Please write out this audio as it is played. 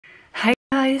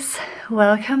guys,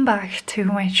 welcome back to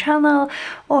my channel,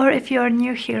 or if you are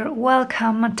new here,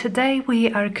 welcome. Today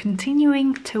we are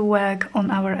continuing to work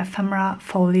on our ephemera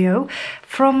folio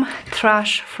from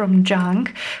trash, from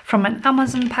junk, from an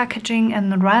Amazon packaging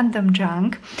and random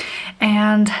junk.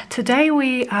 And today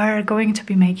we are going to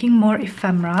be making more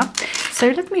ephemera. So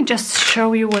let me just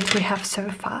show you what we have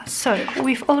so far. So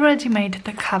we've already made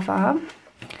the cover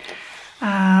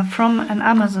from an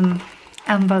Amazon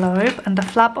envelope, and the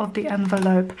flap of the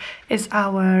envelope is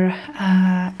our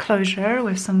closure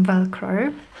with some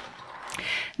velcro.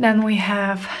 Then we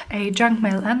have a junk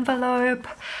mail envelope,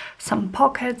 some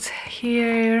pockets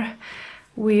here.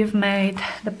 We've made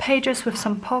the pages with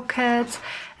some pockets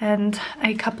and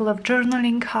a couple of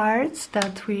journaling cards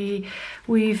that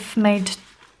we've made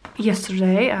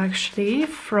yesterday, actually,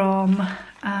 from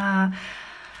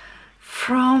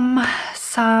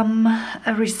some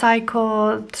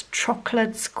recycled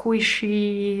chocolate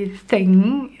squishy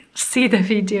thing. See the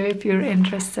video if you're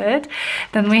interested.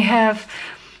 Then we have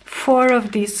 4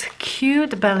 of these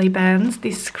cute belly bands,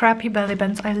 these scrappy belly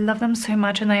bands. I love them so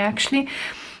much, and I actually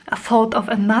thought of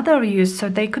another use. So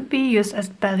they could be used as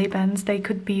belly bands, they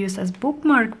could be used as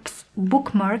bookmarks,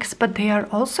 but they are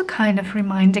also kind of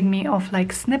reminding me of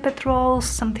like snippet rolls,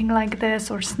 something like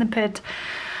this, or snippet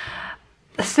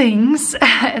things.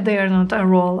 They are not a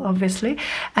roll, obviously,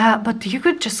 but you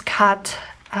could just cut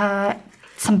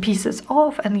some pieces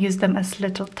off and use them as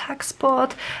little tag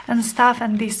spot and stuff.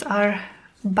 And these are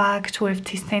bagged with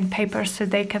tea stained paper, so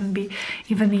they can be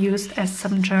even used as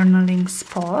some journaling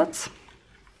spots.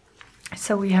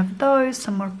 So we have those,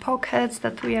 some more pockets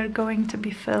that we are going to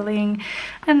be filling,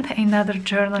 and another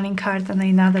journaling card and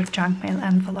another junk mail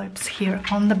envelopes here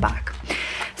on the back.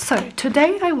 So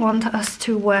today I want us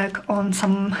to work on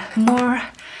some more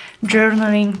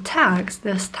journaling tags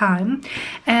this time,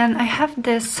 and I have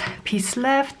this piece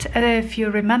left. If you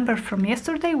remember from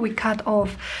yesterday, we cut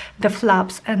off the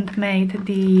flaps and made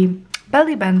the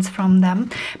belly bands from them,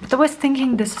 but I was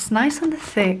thinking this is nice and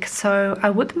thick, so I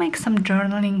would make some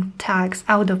journaling tags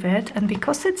out of it. And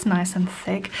because it's nice and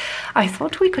thick, I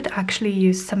thought we could actually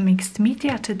use some mixed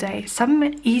media today,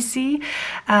 some easy,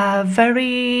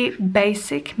 very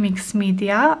basic mixed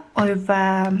media of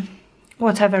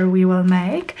whatever we will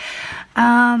make.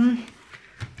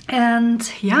 And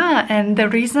yeah, and the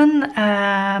reason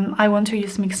I want to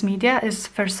use mixed media is,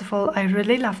 first of all, I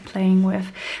really love playing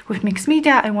with mixed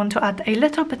media. I want to add a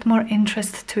little bit more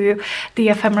interest to the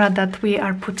ephemera that we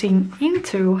are putting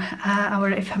into our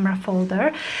ephemera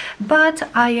folder. But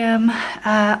I am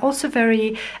also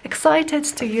very excited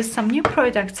to use some new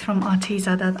products from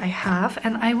Arteza that I have,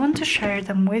 and I want to share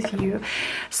them with you.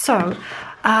 So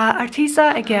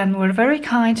Arteza, again, were very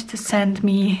kind to send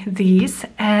me these,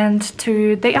 and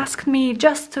they asked me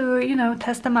just to, you know,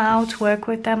 test them out, work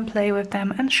with them, play with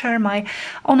them, and share my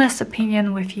honest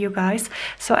opinion with you guys.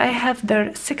 So I have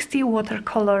their 60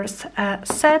 watercolors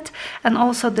set, and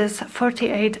also this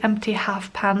 48 empty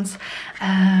half pans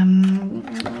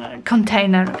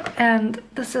container, and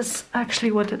this is actually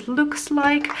what it looks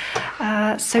like.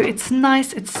 So it's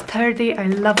nice, it's sturdy, I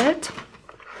love it.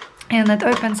 And it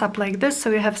opens up like this,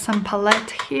 so you have some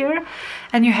palette here,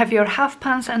 and you have your half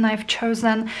pans, and I've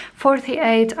chosen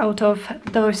 48 out of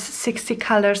those 60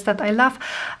 colors that I love.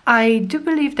 I do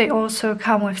believe they also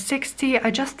come with 60.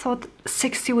 I just thought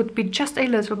 60 would be just a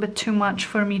little bit too much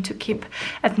for me to keep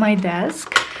at my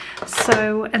desk.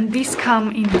 So, and these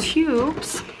come in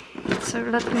tubes. So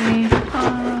let me,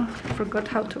 forgot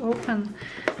how to open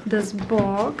this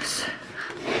box.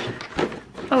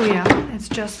 Oh yeah, it's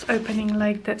just opening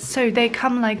like this. So they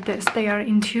come like this, they are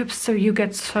in tubes, so you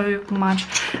get so much.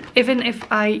 Even if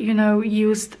I, you know,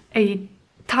 used a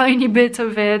tiny bit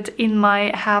of it in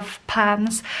my half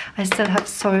pans, I still have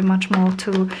so much more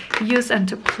to use and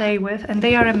to play with, and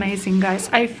they are amazing, guys.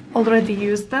 I've already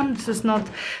used them. This is not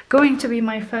going to be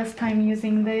my first time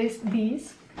using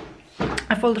these.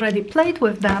 I've already played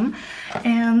with them,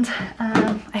 and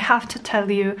I have to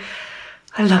tell you,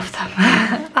 I love them.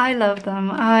 I love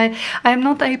them. I'm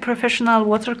not a professional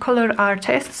watercolor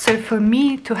artist, so for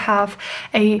me to have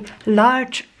a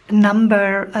large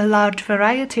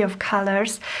variety of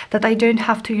colors that I don't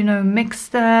have to, you know, mix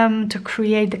them to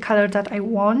create the color that I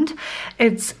want,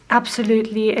 it's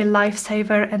absolutely a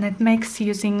lifesaver, and it makes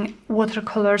using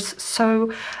watercolors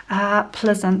so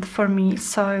pleasant for me.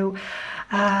 So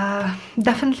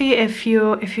definitely, if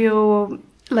you're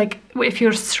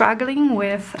struggling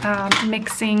with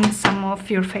mixing some of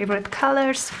your favorite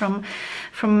colors from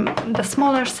the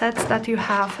smaller sets that you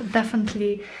have,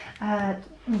 definitely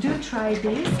do try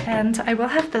these, and I will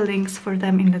have the links for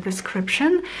them in the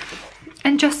description.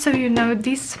 And just so you know,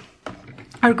 these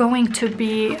are going to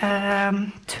be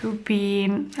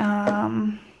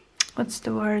what's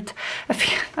the word?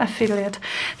 Affiliate.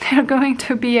 They're going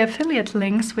to be affiliate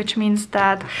links, which means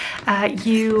that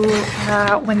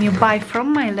when you buy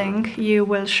from my link, you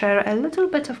will share a little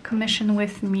bit of commission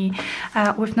with me,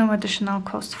 with no additional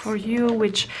cost for you,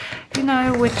 which, you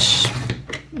know,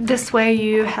 this way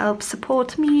you help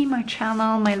support me, my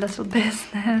channel, my little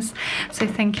business. So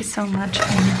thank you so much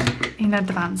in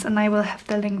advance. And I will have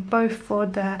the link both for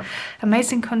the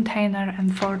amazing container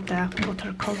and for the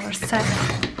watercolor set.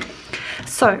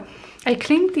 So I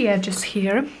cleaned the edges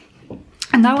here,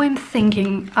 and now I'm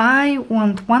thinking I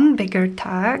want one bigger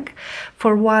tag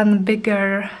for one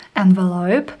bigger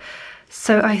envelope.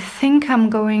 So I think I'm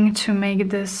going to make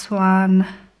this one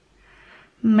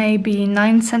maybe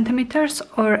 9 centimeters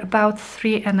or about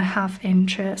 3.5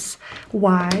 inches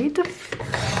wide.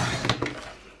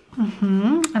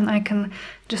 And I can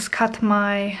just cut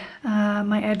my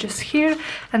my edges here.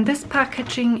 And this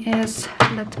packaging is,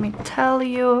 let me tell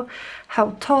you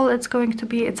how tall it's going to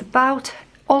be. It's about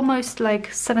almost like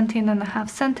 17.5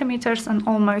 centimeters and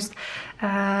almost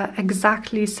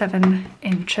exactly 7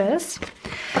 inches.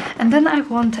 And then I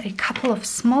want a couple of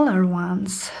smaller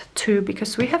ones too,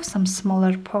 because we have some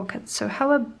smaller pockets. So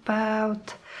how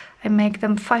about I make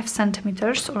them 5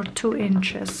 centimeters or 2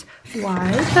 inches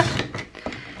wide.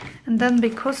 And then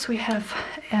because we have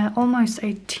almost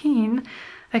 18,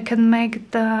 I can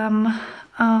make them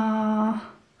how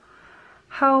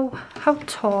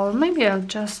tall? Maybe I'll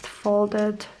just fold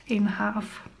it in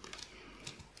half,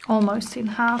 almost in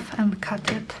half, and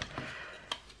cut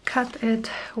it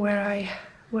where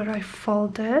I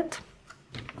fold it.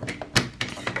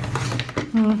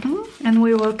 And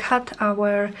we will cut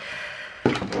our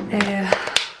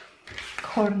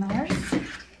corners.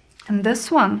 And this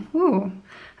one, ooh,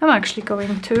 I'm actually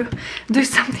going to do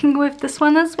something with this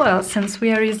one as well, since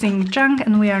we are using junk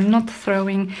and we are not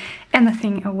throwing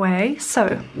anything away.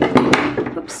 So,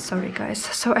 oops, sorry guys.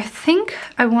 So I think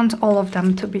I want all of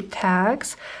them to be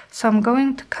tags. So I'm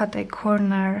going to cut a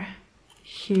corner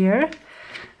here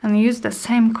and use the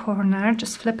same corner,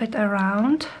 just flip it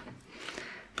around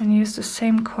and use the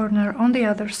same corner on the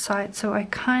other side. So I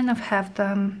kind of have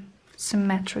them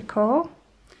symmetrical.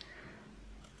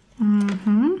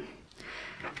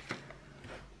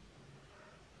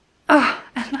 Oh,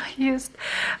 and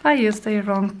I used a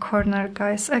wrong corner,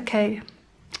 guys. Okay,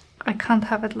 I can't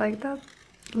have it like that.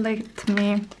 Let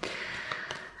me.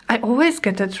 I always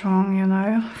get it wrong, you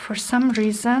know. For some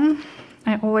reason,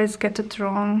 I always get it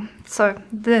wrong. So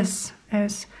this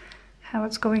is how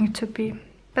it's going to be.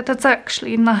 But that's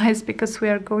actually nice because we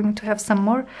are going to have some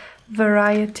more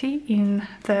variety in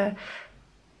the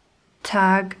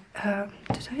tag.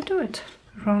 Did I do it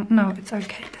wrong? No, it's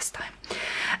okay this time.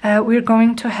 We're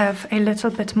going to have a little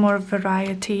bit more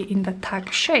variety in the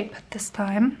tag shape this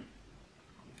time,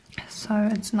 so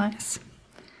it's nice.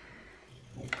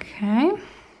 Okay,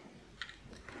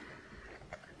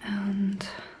 and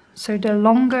so the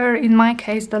longer, in my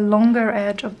case, the longer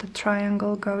edge of the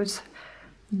triangle goes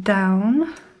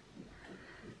down,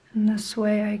 and this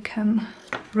way I can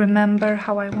remember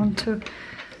how I want to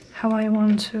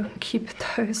keep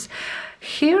those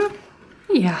here.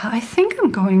 Yeah, I think I'm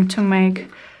going to make,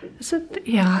 is it,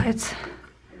 yeah,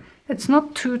 it's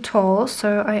not too tall,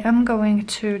 so I am going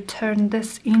to turn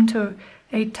this into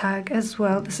a tag as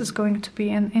well. This is going to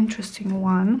be an interesting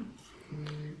one.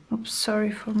 Oops,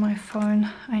 sorry for my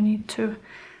phone. I need to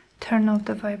turn off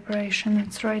the vibration.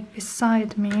 It's right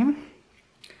beside me.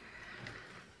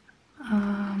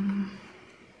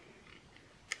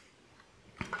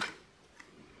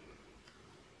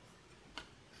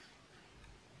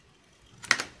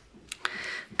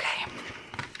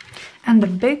 And the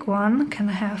big one can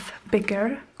have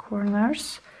bigger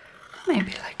corners,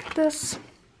 maybe like this.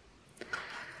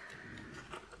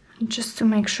 Just to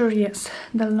make sure, yes,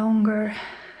 the longer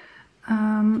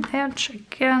edge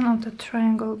again of the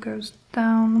triangle goes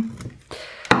down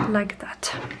like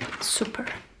that. Super.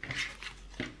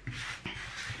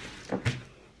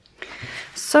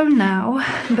 So now,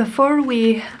 before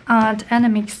we add any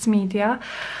mixed media,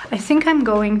 I think I'm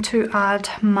going to add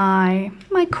my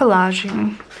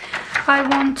collaging. I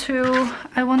want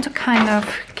to kind of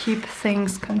keep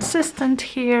things consistent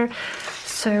here,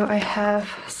 so I have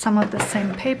some of the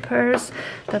same papers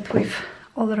that we've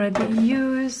already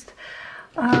used,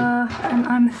 and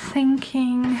I'm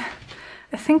thinking,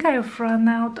 I think I've run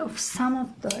out of some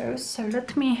of those, so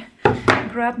let me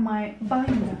grab my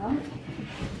binder,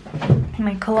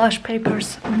 my collage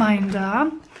papers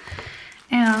binder,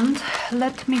 and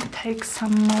let me take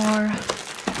some more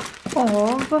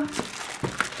of,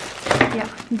 yeah,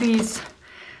 these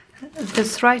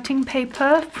this writing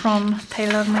paper from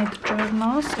Tailor Made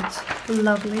Journals. It's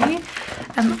lovely.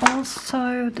 And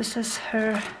also this is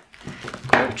her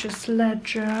gorgeous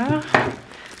ledger.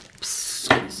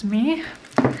 Excuse me.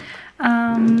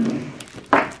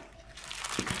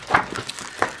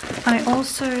 I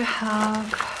also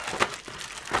have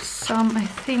some, I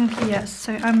think, yes,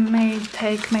 so I may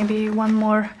take maybe one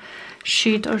more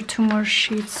sheet or two more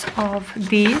sheets of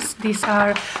these. These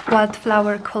are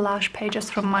wildflower collage pages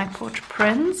from My Porch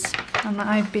Prints, and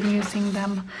I've been using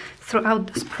them throughout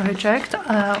this project,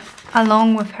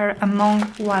 along with her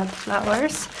Among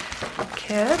Wildflowers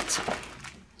kit.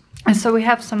 And so we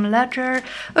have some ledger.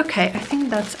 Okay, I think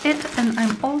that's it. And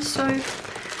I'm also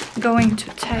going to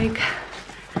take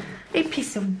a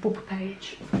piece of book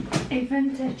page. A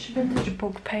vintage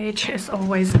book page is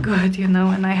always good, you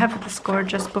know, and I have this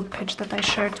gorgeous book page that I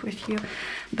shared with you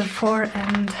before,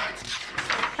 and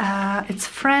it's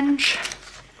French,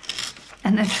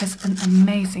 and it has an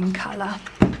amazing color.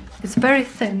 It's very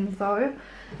thin though,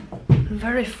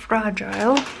 very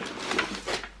fragile.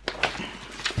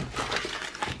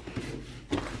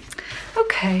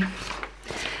 Okay.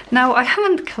 Now, I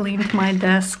haven't cleaned my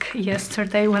desk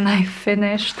yesterday when I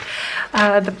finished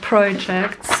the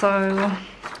project, so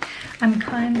I am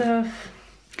kind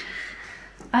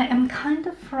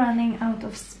of running out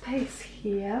of space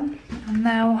here. And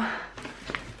now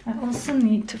I also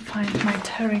need to find my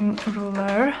tearing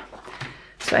ruler.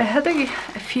 So I had a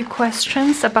few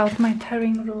questions about my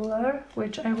tearing ruler,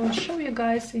 which I will show you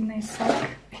guys in a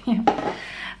sec.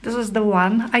 This is the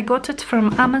one. I got it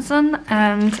from Amazon,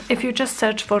 and if you just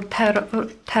search for tear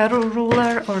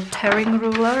ruler or tearing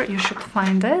ruler, you should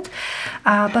find it.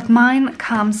 But mine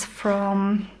comes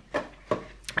from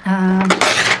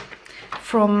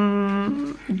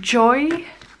Joy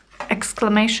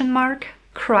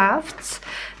Crafts.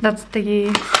 That's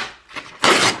the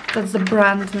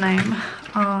brand name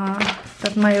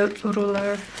that my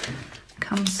ruler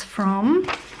comes from.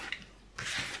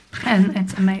 And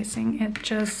it's amazing.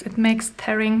 It makes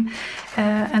tearing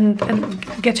and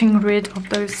getting rid of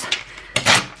those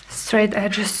straight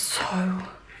edges so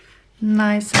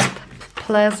nice and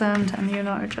pleasant, and you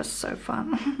know, just so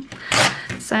fun.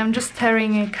 So I'm just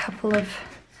tearing a couple of,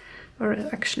 or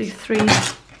actually three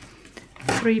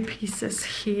pieces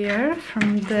here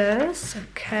from this.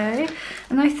 Okay,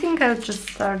 and I think I'll just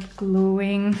start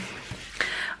gluing,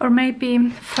 or maybe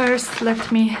first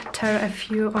let me tear a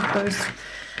few of those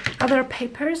other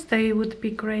papers. They would be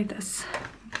great as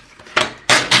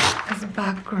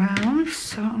background.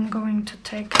 So I'm going to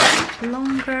take a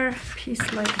longer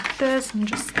piece like this and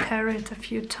just tear it a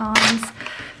few times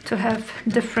to have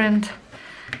different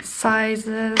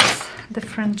sizes,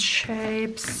 different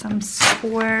shapes, some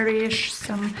squarish,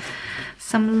 some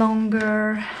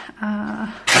longer,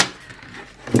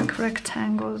 like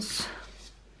rectangles.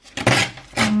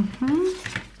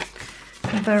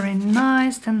 Very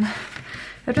nice. And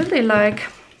I really like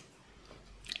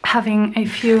having a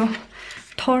few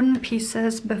torn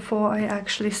pieces before I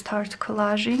actually start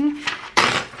collaging,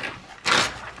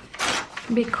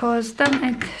 because then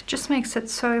it just makes it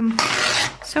so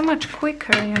much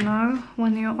quicker, you know,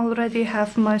 when you already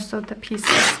have most of the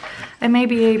pieces. I may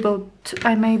be able to,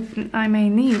 I may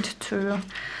need to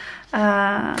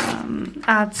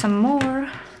add some more,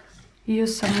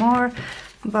 use some more,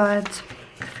 but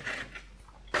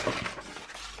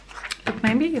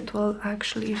maybe it will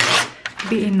actually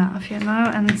be enough, you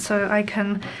know. And so I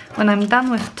can, when I'm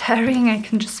done with tearing, I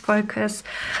can just focus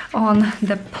on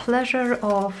the pleasure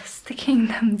of sticking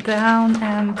them down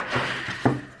and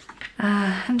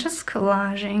just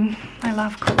collaging. I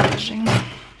love collaging.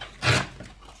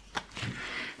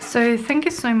 So thank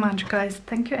you so much, guys.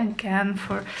 Thank you again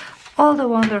for all the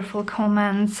wonderful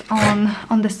comments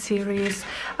on the series.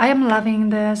 I am loving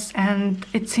this, and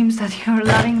it seems that you're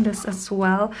loving this as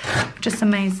well, which is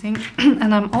amazing.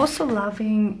 And I'm also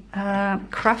loving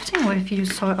crafting with you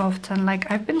so often. Like,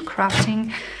 I've been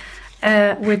crafting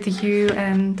with you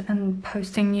and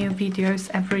posting new videos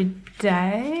every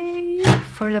day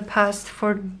for the past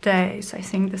 4 days. I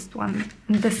think this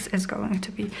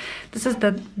is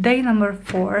the day number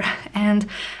 4, and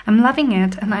I'm loving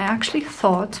it. And I actually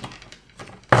thought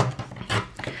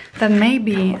that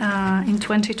maybe in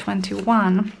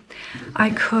 2021 I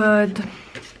could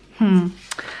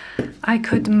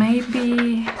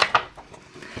maybe,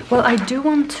 well, I do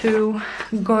want to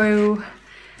go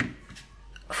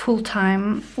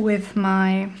full-time with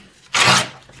my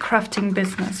crafting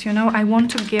business, you know. I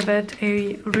want to give it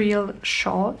a real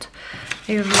shot,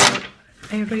 a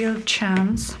real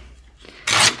chance.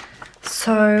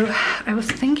 So I was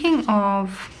thinking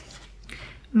of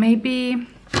maybe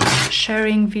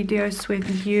sharing videos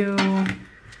with you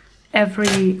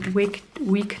every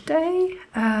weekday.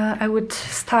 I would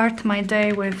start my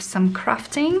day with some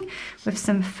crafting, with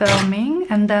some filming,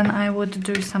 and then I would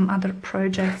do some other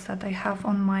projects that I have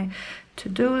on my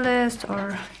to-do list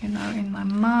or, you know, in my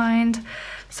mind.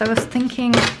 So I was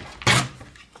thinking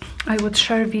I would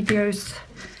share videos,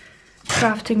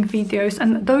 crafting videos,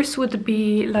 and those would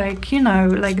be like, you know,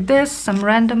 like this, some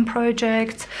random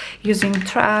projects, using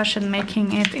trash and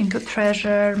making it into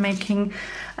treasure, making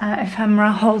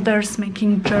ephemera holders,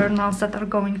 making journals that are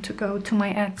going to go to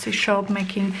my Etsy shop,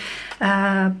 making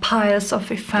piles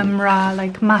of ephemera,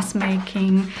 like mass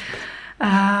making.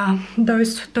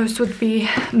 Those would be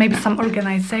maybe some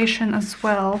organization as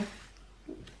well.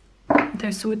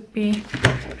 Those would be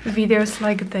videos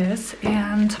like this,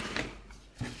 and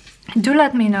do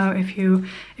let me know if you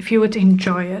would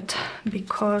enjoy it,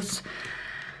 because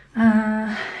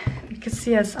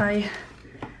yes, I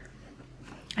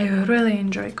really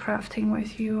enjoy crafting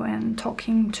with you and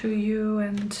talking to you,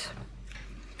 and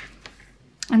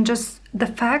just the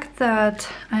fact that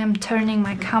I am turning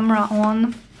my camera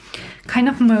on kind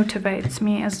of motivates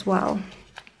me as well.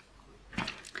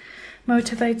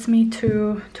 Motivates me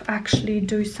to actually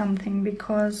do something,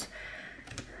 because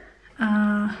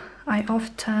I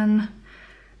often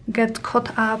get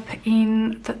caught up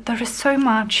in that there is so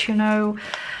much, you know,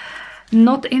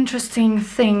 not interesting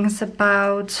things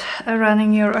about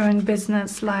running your own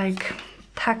business, like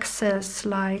taxes,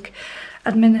 like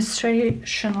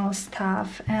administrational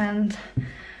stuff, and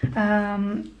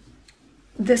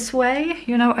this way,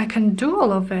 you know, I can do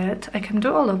all of it. I can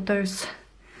do all of those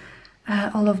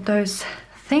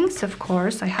things, of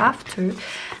course, I have to.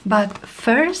 But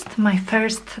first, my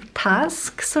first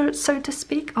task, so to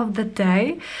speak, of the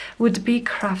day would be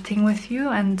crafting with you,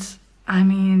 and I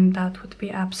mean, that would be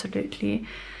absolutely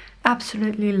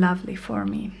lovely for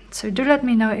me. So do let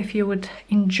me know if you would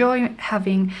enjoy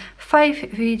having 5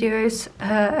 videos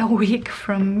a week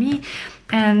from me.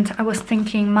 And I was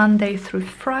thinking Monday through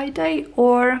Friday,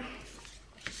 or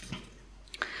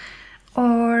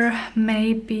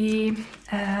maybe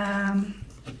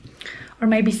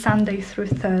Sunday through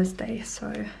Thursday.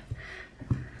 So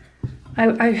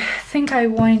I think I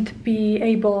won't be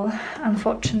able,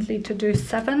 unfortunately, to do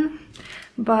 7,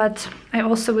 but I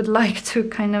also would like to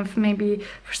kind of, maybe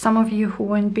for some of you who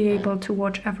won't be able to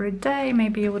watch every day,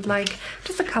 maybe you would like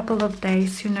just a couple of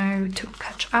days, you know, to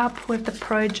catch up with the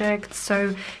project,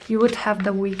 so you would have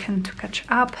the weekend to catch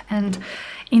up, and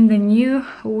in the new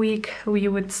week we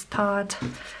would start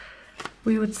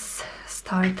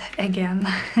again.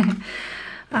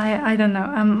 I don't know,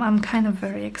 I'm kind of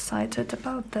very excited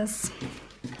about this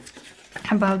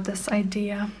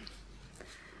idea.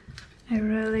 I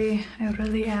really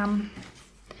am,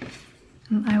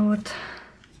 and I would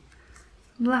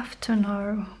love to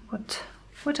know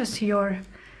what is your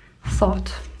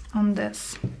thought on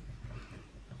this.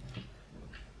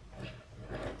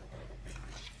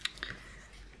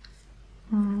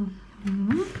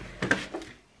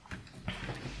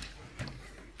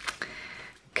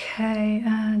 Okay,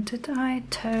 did I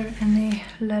tear any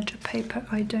ledger paper?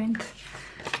 I don't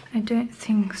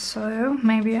think so.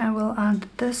 Maybe I will add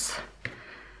this,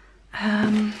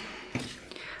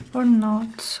 or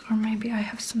not, or maybe I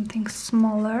have something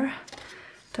smaller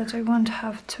that I won't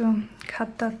have to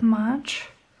cut that much.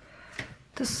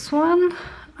 This one,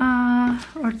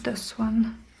 or this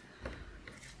one,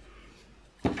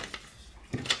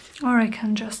 or I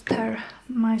can just tear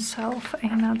myself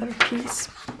another piece.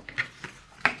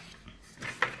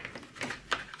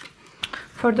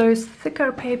 For those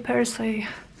thicker papers, I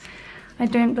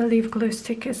don't believe glue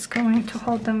stick is going to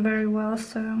hold them very well,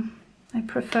 so I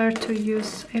prefer to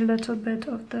use a little bit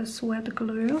of this wet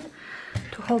glue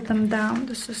to hold them down.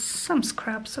 This is some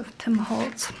scraps of Tim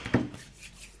Holtz,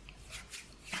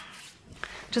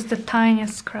 just the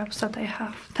tiniest scraps that I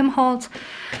have. Tim Holtz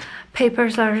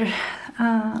papers are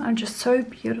just so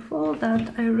beautiful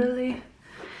that I really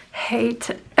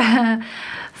hate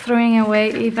throwing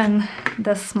away even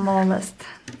the smallest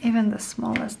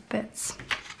bits.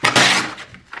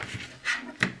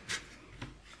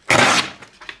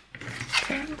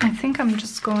 Okay, I think I'm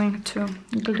just going to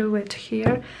glue it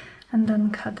here and then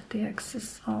cut the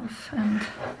excess off and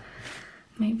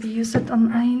maybe use it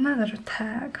on another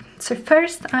tag. So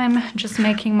first I'm just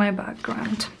making my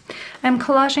background. I'm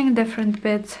collaging different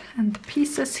bits and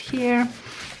pieces here,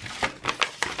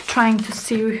 trying to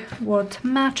see what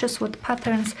matches, what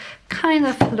patterns kind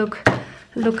of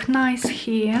look nice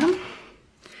here.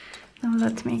 Now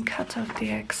let me cut out the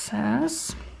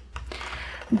excess.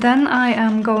 Then I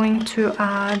am going to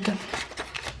add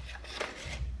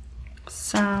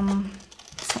some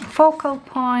focal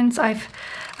points. I've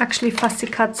actually fussy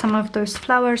cut some of those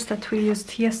flowers that we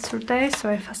used yesterday, so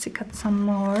I fussy cut some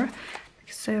more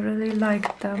because I really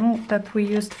like them, that we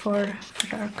used for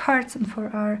our cards and for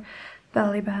our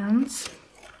belly bands.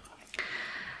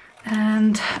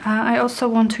 And I also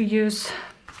want to use,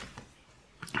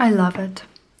 I love it.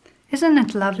 Isn't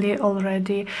it lovely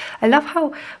already? I love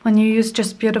how when you use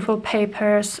just beautiful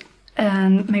papers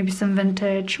and maybe some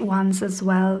vintage ones as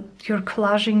well, your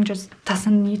collaging just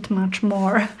doesn't need much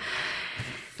more.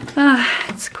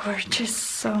 It's gorgeous.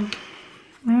 So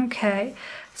okay,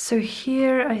 so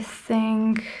here I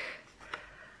think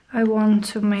I want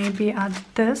to maybe add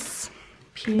this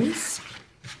piece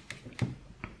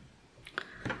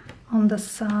on the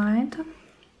side,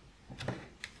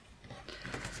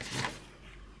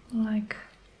 like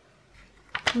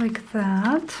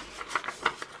that,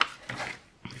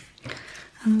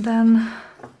 and then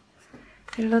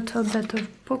a little bit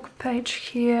of book page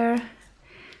here.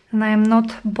 And I am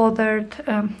not bothered,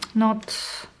 not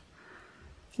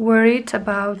worried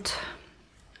about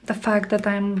the fact that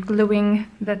I'm gluing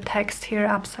the text here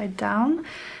upside down,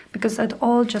 because that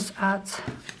all just adds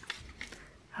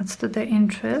to the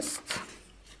interest.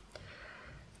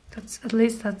 That's, at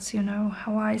least that's, you know,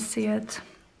 how I see it.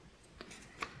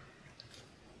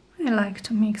 I like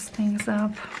to mix things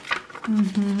up.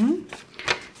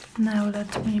 Now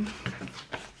let me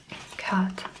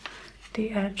cut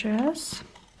the edges.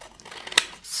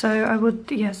 So I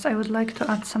would, yes, I would like to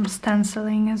add some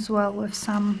stenciling as well with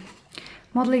some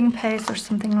modeling paste or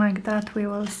something like that. We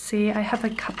will see. I have a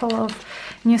couple of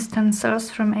new stencils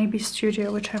from AB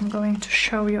Studio which I'm going to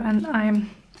show you, and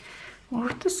oh,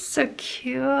 this is so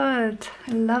cute.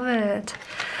 I love it.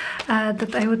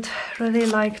 That I would really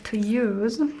like to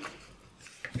use.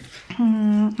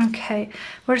 Okay,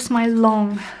 where is my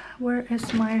long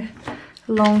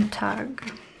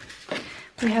tag?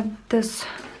 We have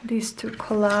these two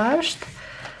collaged.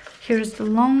 Here's the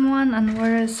long one, and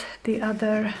where is the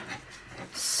other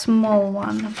small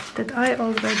one? Did I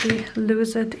already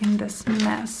lose it in this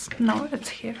mess? No, it's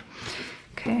here.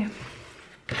 Okay.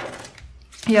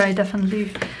 Yeah, I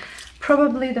definitely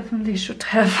should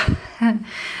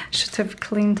have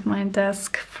cleaned my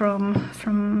desk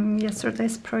from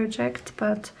yesterday's project,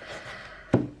 but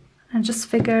I just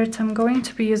figured I'm going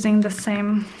to be using the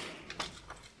same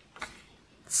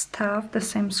stuff, the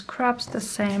same scraps, the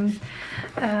same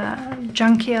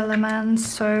junky elements,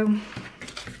 so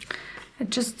it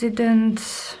just didn't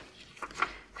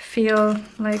feel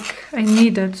like I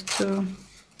needed to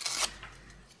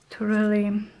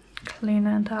really clean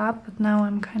it up, but now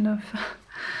I'm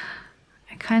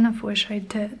I kind of wish I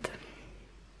did.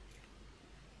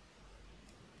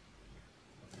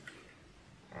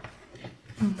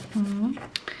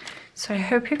 So I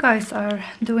hope you guys are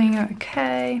doing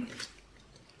okay.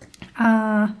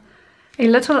 A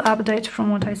little update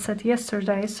from what I said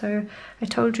yesterday. So I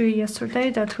told you yesterday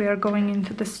that we are going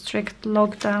into the strict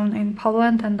lockdown in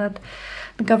Poland, and that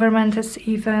the government is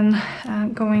even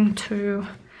going to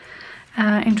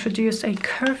introduce a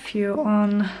curfew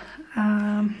on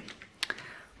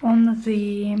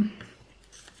the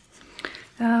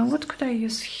what could I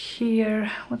use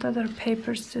here? What other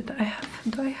papers did I have?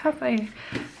 Do I have a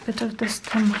bit of this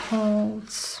Tim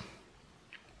Holtz?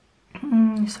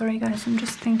 Sorry guys, I'm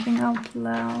just thinking out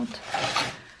loud.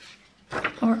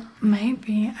 Or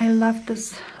maybe I love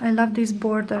this. I love these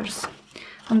borders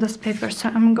on this paper, so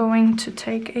I'm going to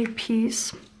take a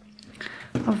piece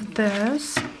of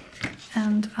this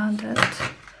and add it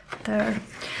there.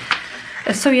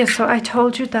 So yes, so I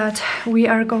told you that we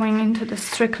are going into the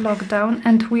strict lockdown,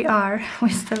 and we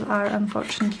still are,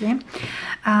 unfortunately.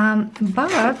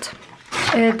 But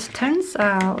it turns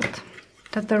out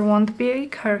that there won't be a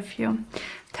curfew.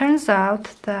 Turns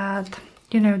out that,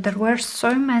 you know, there were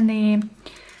so many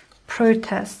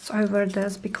protests over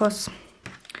this, because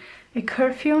a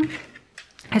curfew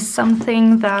is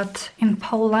something that in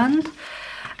Poland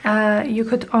you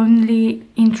could only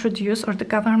introduce, or the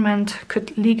government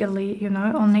could legally, you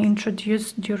know, only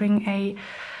introduce during a,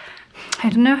 I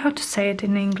don't know how to say it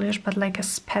in English, but like a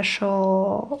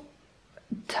special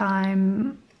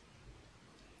time,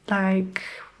 like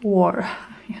war,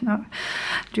 you know,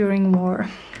 during war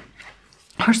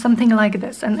or something like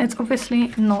this. And it's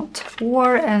obviously not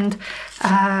war, and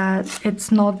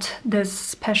it's not this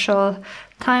special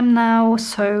time now,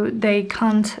 so they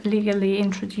can't legally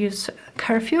introduce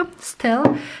curfew.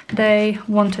 Still, they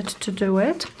wanted to do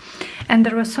it, and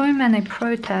there were so many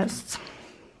protests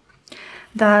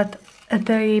that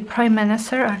the Prime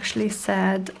Minister actually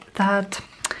said that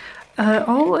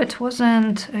Oh, it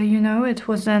wasn't, you know, it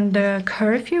wasn't the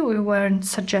curfew. We weren't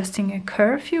suggesting a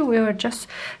curfew. We were just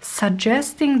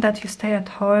suggesting that you stay at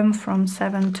home from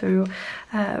 7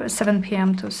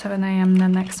 p.m. to 7 a.m. the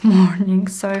next morning.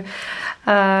 So,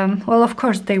 well, of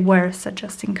course, they were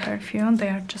suggesting curfew. They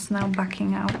are just now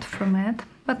backing out from it.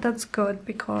 But that's good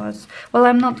because, well,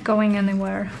 I'm not going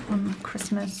anywhere on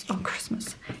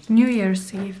New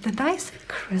Year's Eve. Did I say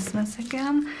Christmas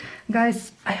again?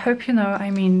 Guys, I hope you know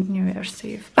I mean New Year's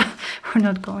Eve. We're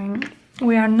not going,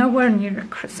 we are nowhere near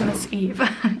Christmas Eve.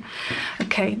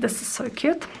 Okay, this is so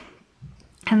cute.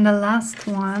 And the last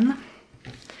one,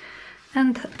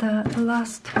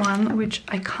 which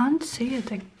I can't see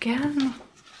it again.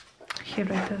 Here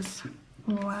it is.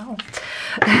 Wow.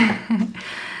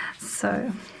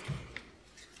 So,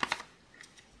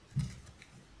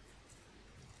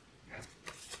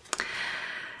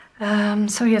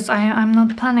 so yes, I'm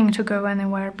not planning to go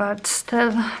anywhere, but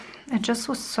still, it just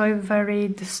was so very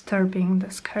disturbing,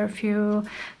 this curfew.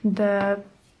 The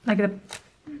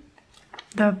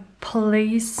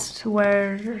police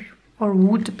were, or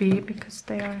would be, because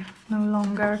they are no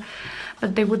longer,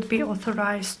 but they would be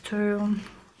authorized to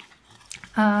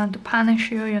punish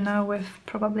you, you know, with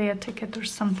probably a ticket or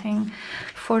something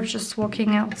for just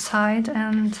walking outside.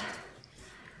 And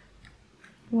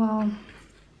well,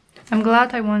 I'm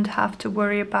glad I won't have to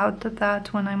worry about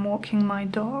that when I'm walking my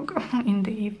dog in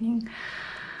the evening.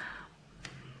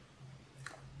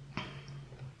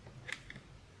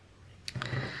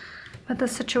 But the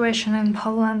situation in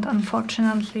Poland,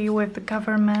 unfortunately, with the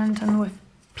government and with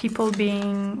people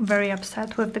being very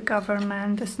upset with the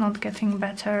government, is not getting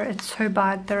better. It's so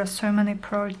bad. There are so many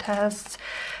protests.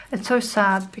 It's so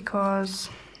sad because,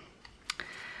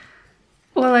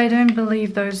 well, I don't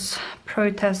believe those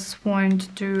protests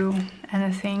won't do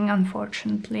anything,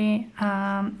 unfortunately.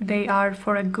 They are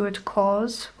for a good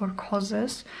cause or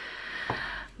causes,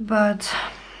 but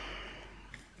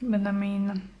I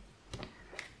mean,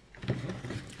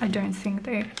 I don't think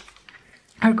they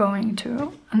are going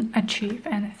to achieve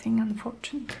anything,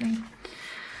 unfortunately.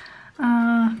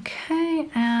 Okay,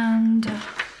 and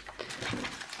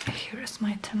here is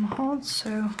my Tim Holtz,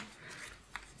 so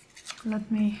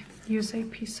let me use a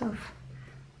piece of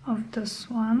this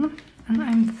one, and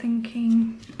I'm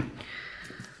thinking I'm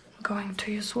going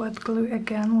to use wet glue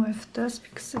again with this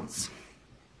because it's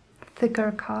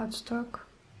thicker cardstock.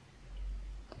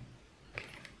 Okay.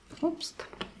 Oops.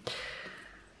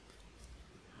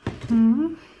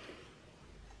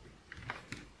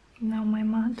 Now my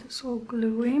mat is all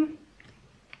gluey.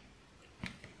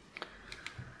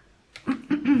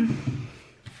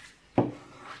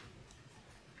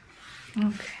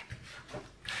 Okay.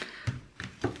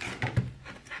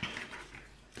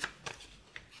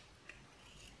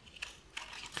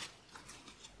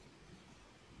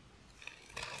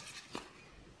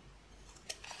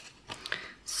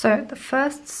 So the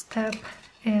first step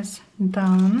is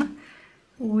done.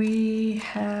 We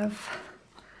have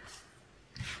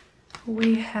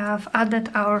added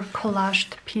our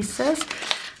collaged pieces,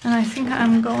 and I think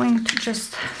I'm going to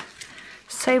just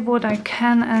save what I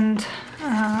can and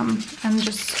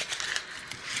just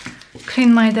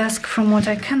clean my desk from what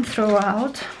I can throw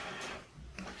out,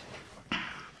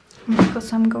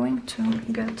 because I'm going to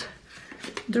get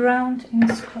drowned in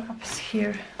scraps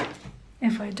here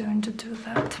if I don't do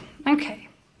that. Okay,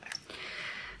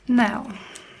 now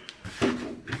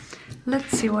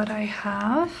let's see what I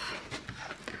have.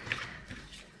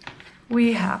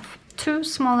 We have 2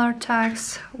 smaller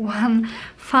tags, 1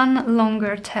 fun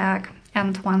longer tag,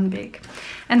 and 1 big.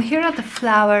 And here are the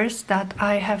flowers that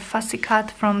I have fussy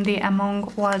cut from the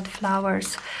Among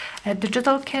Wildflowers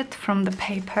digital kit from the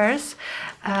papers.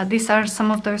 These are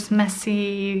some of those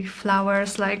messy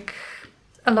flowers, like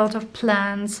a lot of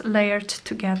plants layered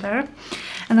together.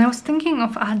 And I was thinking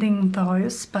of adding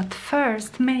those, but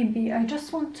first maybe I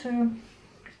just want to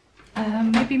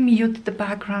maybe mute the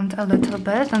background a little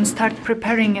bit and start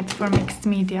preparing it for mixed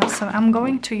media. So I'm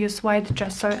going to use white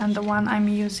gesso, and the one I'm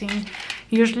using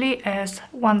usually is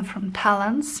one from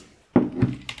Talents.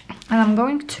 And I'm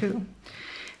going to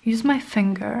use my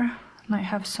finger, and I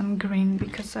have some green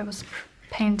because I was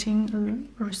painting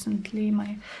recently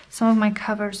some of my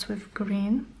covers with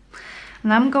green.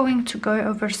 And I'm going to go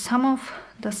over some of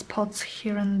the spots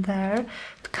here and there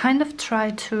to kind of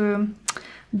try to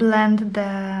blend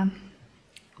the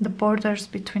borders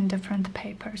between different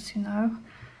papers, you know,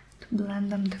 to blend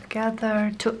them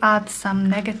together, to add some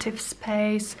negative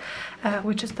space,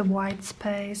 which is the white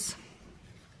space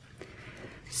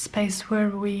where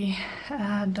we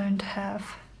don't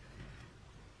have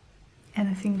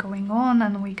anything going on,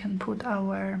 and we can put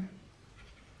our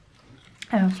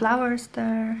flowers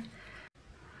there.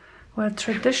 Well,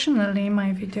 traditionally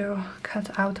my video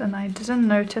cut out and I didn't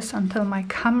notice until my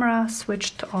camera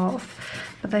switched off,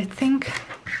 but I think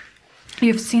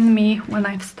you've seen me when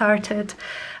I've started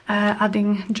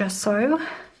adding gesso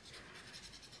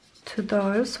to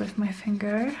those with my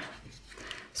finger.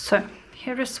 So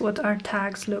here is what our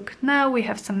tags look. Now we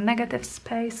have some negative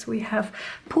space. We have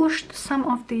pushed some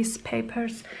of these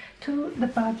papers to the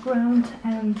background,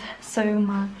 and so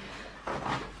my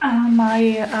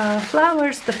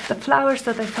flowers, the flowers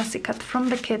that I fussy cut from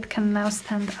the kit can now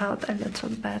stand out a little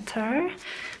better.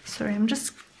 Sorry, I'm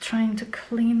just trying to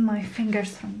clean my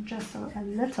fingers from gesso a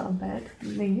little bit, at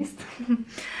least.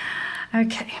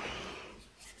 Okay.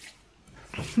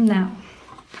 Now,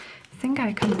 I think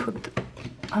I can put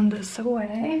on this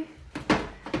away.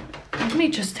 Let me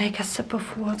just take a sip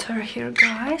of water here,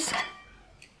 guys.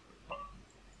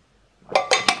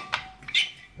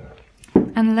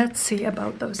 And let's see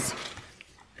about those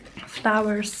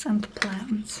flowers and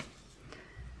plants.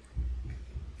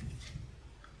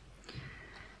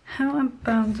 How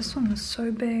about this one? Is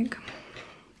so big.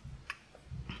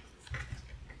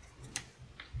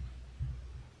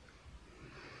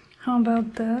 How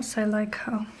about this? I like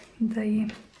how the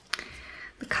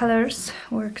colors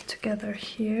work together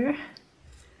here.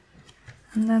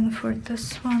 And then for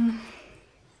this one,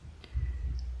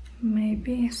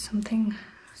 maybe something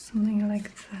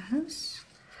like this.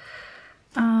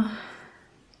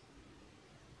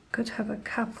 Could have a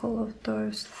couple of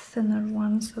those thinner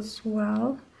ones as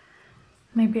well.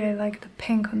 Maybe I like the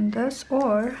pink on this,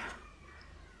 or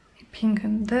pink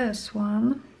on this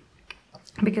one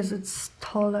because it's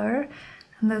taller,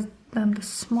 and then the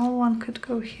small one could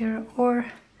go here, or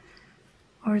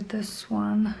this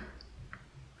one.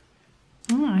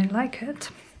 I like it.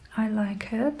 I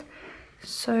like it.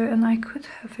 So, and I could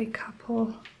have a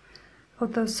couple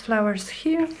of those flowers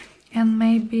here, and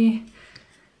maybe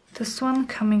this one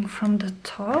coming from the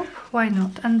top. Why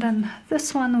not? And then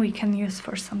this one we can use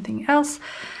for something else.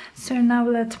 So now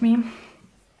let me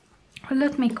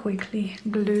quickly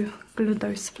glue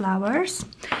those flowers.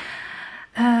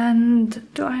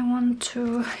 And do I want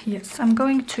to? Yes, I'm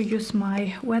going to use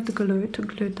my wet glue to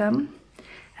glue them,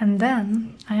 and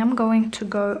then I am going to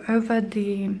go over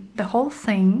the whole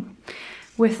thing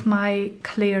with my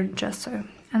clear gesso.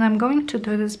 And I'm going to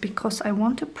do this because I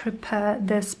want to prepare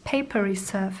this papery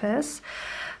surface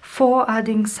for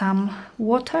adding some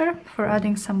water, for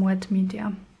adding some wet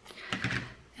media.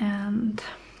 And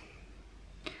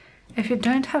if you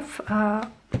don't have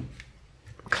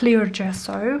clear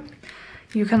gesso,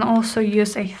 you can also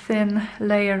use a thin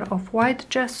layer of white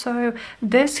gesso.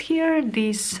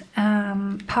 These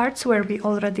parts where we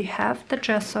already have the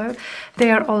gesso, they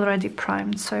are already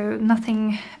primed, so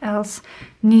nothing else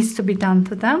needs to be done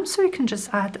to them. So you can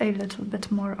just add a little bit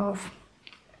more of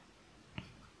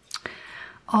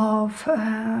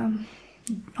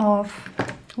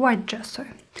white gesso.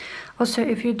 Also,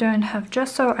 if you don't have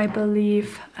gesso, I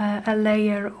believe a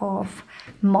layer of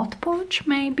Mod Podge,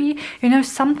 maybe, you know,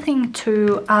 something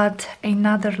to add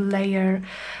another layer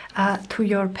to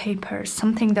your paper,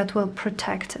 something that will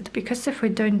protect it. Because if we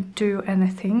don't do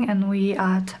anything and we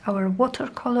add our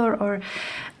watercolor or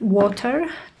water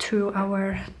to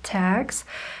our tags,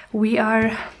 we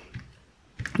are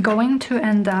going to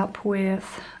end up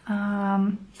with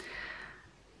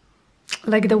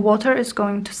like the water is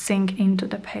going to sink into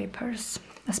the papers,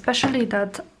 especially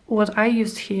that what I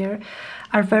use here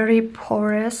are very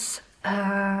porous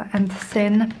and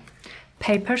thin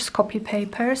papers, copy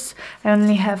papers. I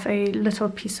only have a little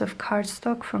piece of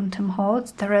cardstock from Tim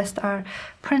Holtz. The rest are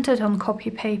printed on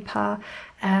copy paper,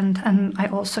 and I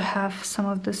also have some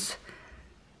of this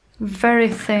very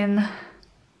thin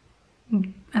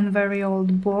and very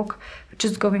old book, which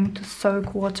is going to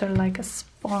soak water like a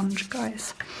sponge,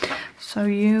 guys. So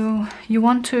you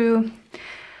want to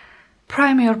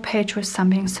prime your page with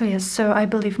something. So yes, so I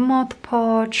believe Mod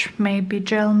Podge, maybe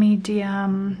gel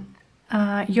medium.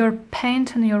 Your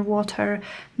paint and your water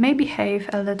may behave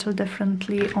a little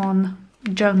differently on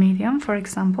gel medium, for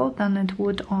example, than it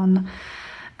would on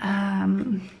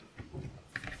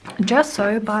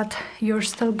gesso, but you're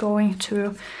still going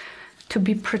to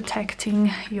be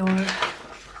protecting your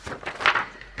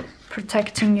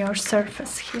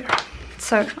surface here.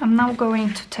 So I'm now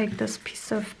going to take this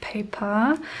piece of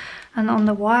paper, and on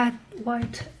the white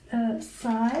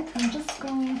side I'm just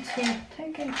going to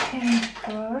take a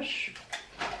paintbrush.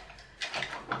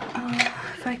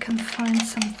 If I can find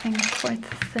something quite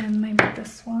thin, maybe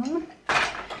this one.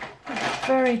 A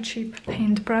very cheap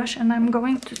paintbrush, and I'm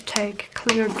going to take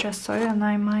clear gesso, and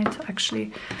I might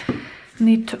actually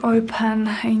need to open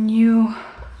a new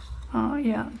Oh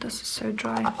yeah, this is so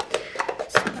dry.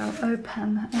 So I'll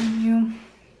open a new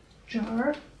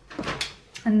jar.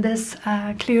 And this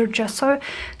clear gesso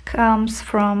comes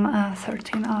from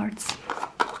 13 Arts.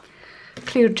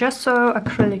 Clear gesso,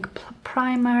 acrylic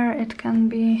primer, it can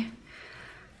be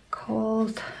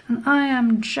called. And I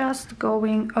am just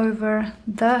going over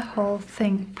the whole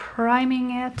thing,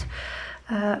 priming it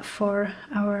for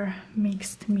our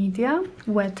mixed media,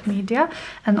 wet media,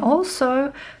 and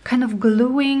also kind of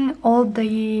gluing all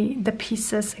the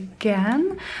pieces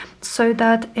again, so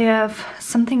that if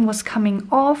something was coming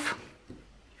off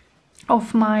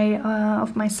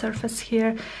my surface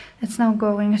here, it's now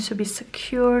going to be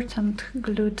secured and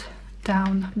glued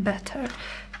down better.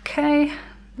 Okay,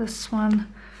 this one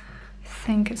I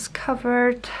think is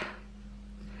covered.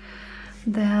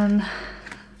 Then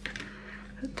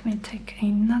let me take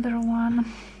another one.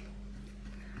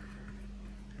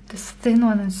 This thin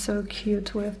one is so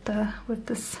cute with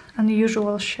this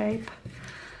unusual shape.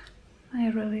 I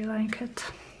really like it.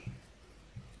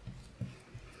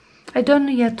 I don't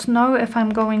yet know if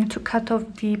I'm going to cut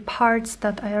off the parts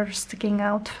that are sticking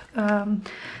out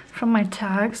from my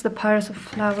tags, the parts of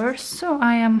flowers, so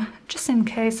I am, just in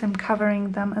case, I'm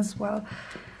covering them as well.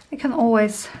 I can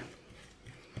always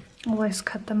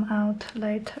cut them out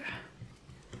later.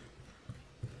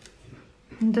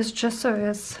 And this gesso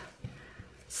is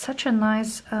such a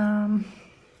nice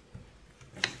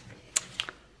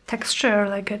texture,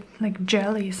 like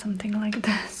jelly, something like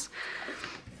this.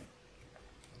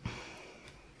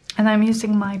 And I'm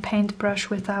using my paintbrush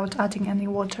without adding any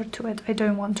water to it. I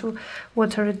don't want to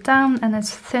water it down, and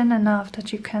it's thin enough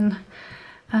that you can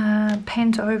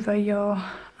paint over your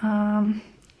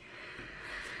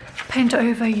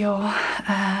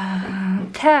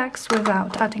tags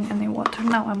without adding any water.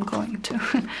 Now I'm going to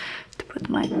put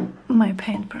my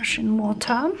paintbrush in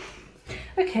water.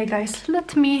 Okay guys,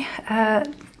 let me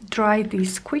dry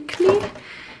these quickly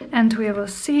and we will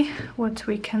see what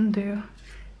we can do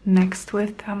next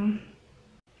with them.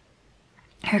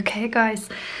 Okay guys,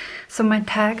 so my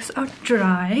tags are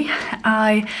dry.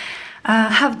 I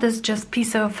have this just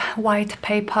piece of white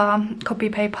paper, copy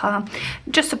paper,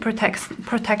 just to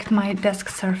protect my desk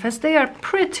surface. They are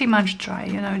pretty much dry,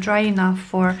 you know, dry enough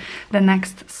for the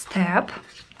next step.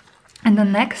 And the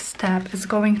next step is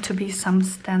going to be some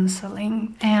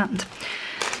stenciling. And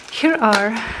here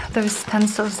are those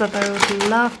stencils that I would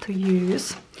love to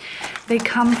use. They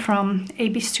come from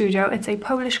AB Studio. It's a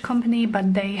Polish company,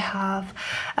 but they have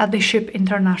they ship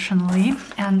internationally.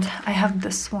 And I have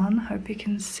this one. Hope you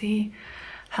can see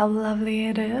how lovely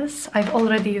it is. I've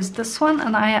already used this one,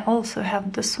 and I also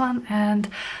have this one, and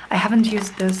I haven't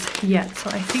used this yet. So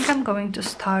I think I'm going to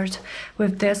start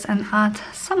with this and add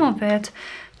some of it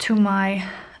to my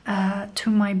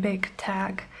big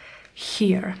tag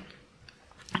here.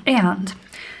 And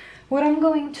what I'm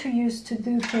going to use to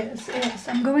do this is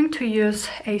I'm going to use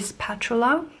a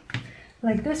spatula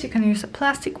like this. You can use a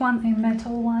plastic one, a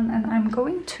metal one, and I'm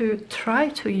going to try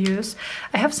to use,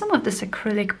 I have some of this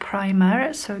acrylic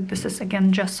primer, so this is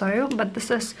again gesso, but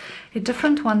this is a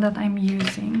different one that I'm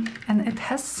using, and it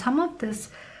has some of this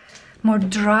more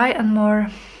dry and more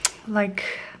like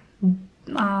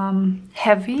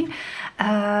heavy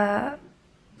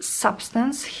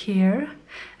substance here.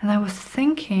 And I was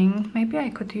thinking maybe I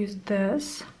could use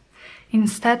this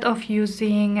instead of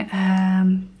using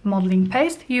modeling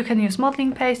paste. You can use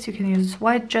modeling paste, you can use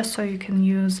white gesso, you can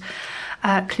use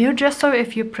clear gesso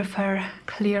if you prefer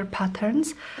clear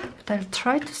patterns. But I'll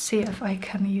try to see if I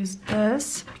can use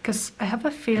this, because I have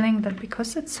a feeling that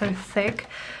because it's so thick,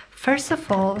 first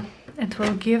of all, it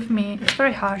will give me, it's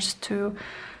very hard to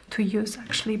use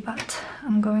actually, but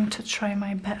I'm going to try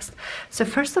my best. So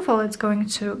first of all, it's going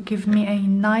to give me a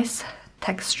nice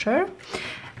texture,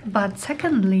 but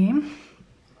secondly,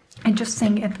 I just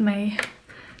think it may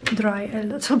dry a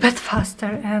little bit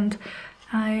faster, and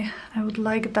I would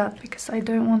like that because I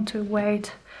don't want to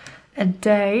wait a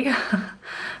day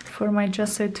for my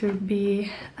gesso to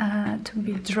be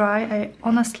dry. I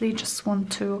honestly just want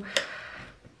to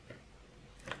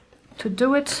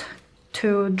do it,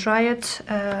 to dry it,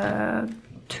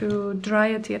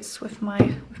 yes, with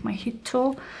my heat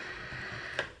tool,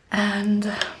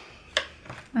 and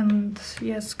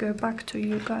yes, go back to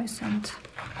you guys and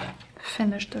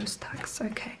finish those tags.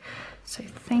 Okay, so I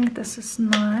think this is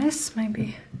nice.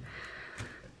 Maybe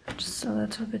just a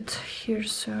little bit here,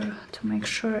 so to make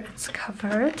sure it's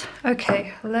covered.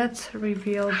 Okay, let's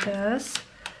reveal this.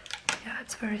 Yeah,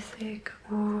 it's very thick.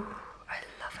 Ooh, I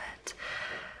love it.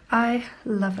 I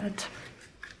love it.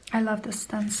 I love the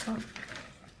stencil.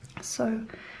 So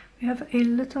we have a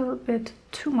little bit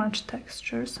too much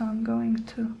texture, so I'm going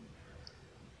to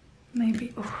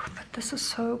maybe, oh, but this is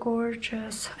so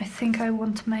gorgeous. I think I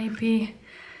want maybe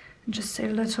just a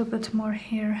little bit more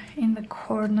here in the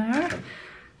corner.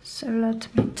 So let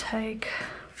me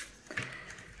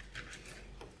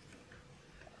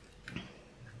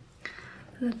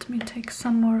take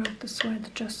some more of this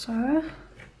white gesso.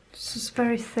 This is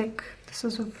very thick. This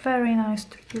is very nice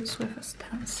to use with a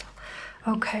stencil.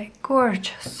 Okay,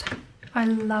 gorgeous. I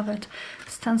love it.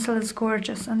 Stencil is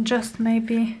gorgeous, and just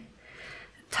maybe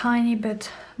a tiny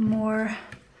bit more,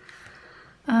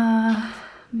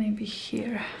 maybe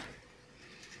here.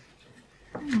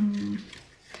 I'm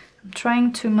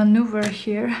trying to maneuver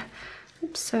here,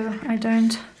 so I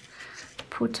don't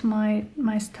put my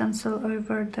stencil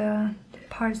over the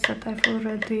parts that I've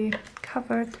already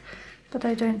covered, but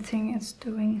I don't think it's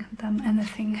doing them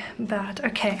anything bad.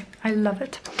 Okay, I love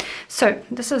it. So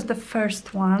this is the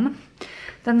first one.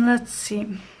 Then let's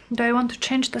see, do I want to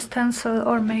change the stencil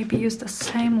or maybe use the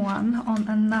same one on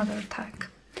another tag?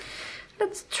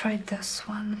 Let's try this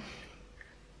one.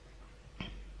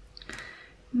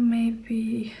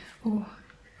 Maybe, oh,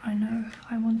 I know,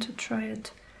 I want to try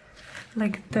it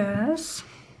like this.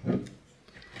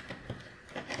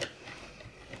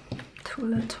 Too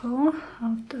little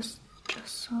of this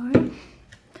gesso.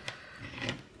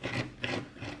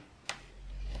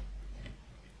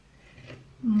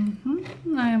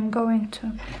 I am going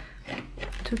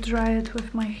to dry it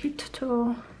with my heat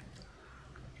tool,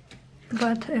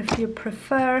 but if you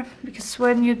prefer, because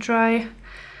when you dry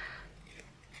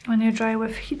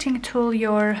with heating tool,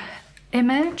 your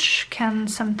image can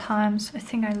sometimes, I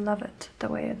think I love it the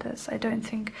way it is. I don't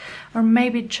think, or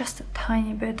maybe just a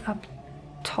tiny bit up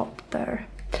top there.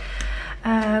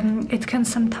 It can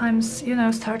sometimes, you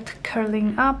know, start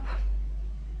curling up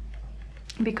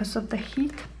because of the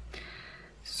heat.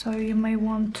 So you may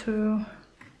want to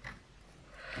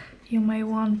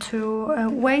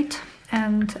wait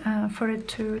and for it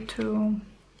to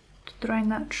dry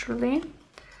naturally.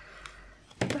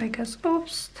 But I guess,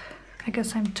 oops, I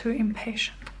guess I'm too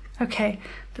impatient. Okay,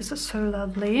 this is so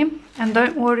lovely. And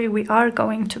don't worry, we are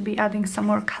going to be adding some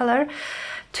more color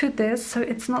to this, so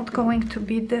it's not going to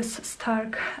be this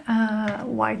stark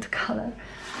white color.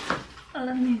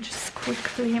 Let me just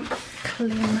quickly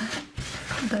clean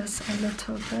this a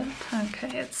little bit.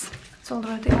 Okay, it's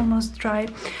already almost dry.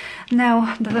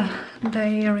 Now the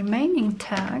remaining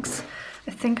tags,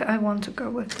 I think I want to go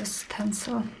with this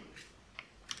stencil.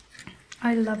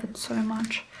 I love it so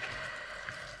much.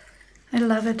 I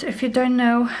love it. If you don't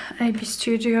know AB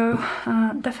Studio,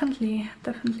 definitely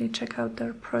check out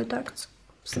their products.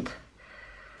 Oops.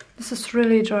 This is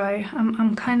really dry.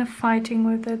 I'm kind of fighting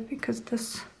with it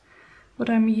because what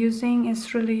I'm using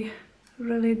is really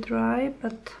dry,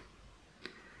 but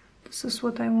this is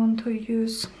what I want to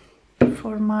use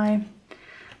for my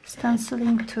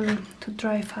stenciling to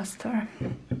dry faster.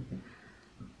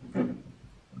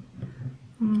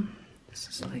 This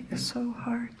is like so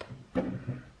hard.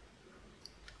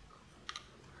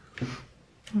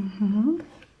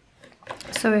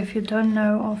 So if you don't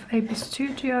know of AB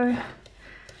Studio,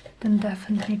 then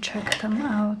definitely check them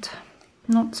out.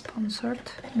 Not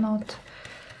sponsored, not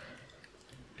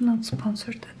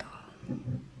sponsored at all.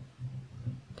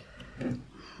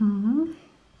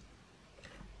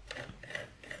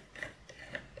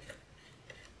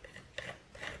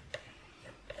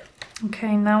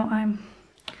 Okay, now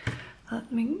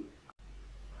let me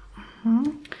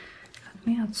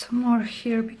add some more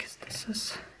here because this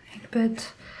is a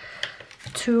bit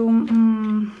too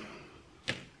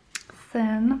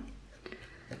thin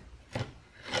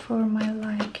for my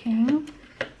liking.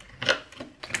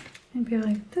 Maybe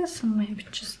like this, and maybe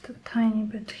just a tiny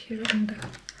bit here in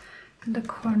the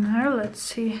corner. Let's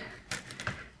see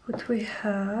what we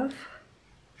have.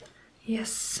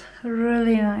 Yes,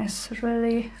 really nice,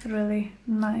 really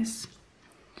nice.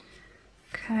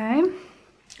 Okay,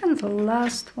 and the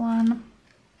last one,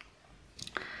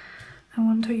 I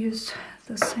want to use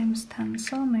the same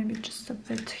stencil, maybe just a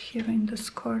bit here in this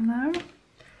corner.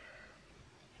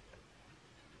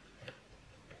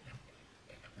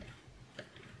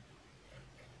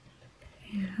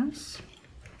 Yes,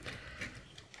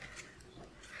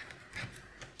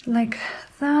 like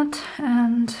that,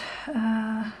 and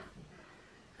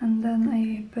then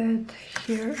a bit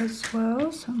here as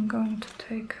well. So I'm going to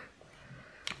take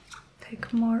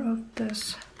more of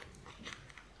this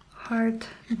hard,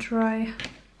 dry,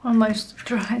 almost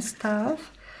dry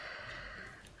stuff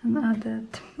and add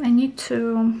it. I need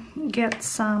to get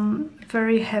some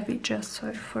very heavy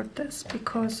gesso for this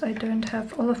because I don't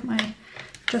have, all of my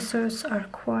gessos are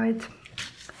quite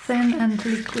thin and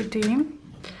liquidy.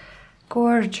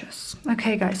 Gorgeous.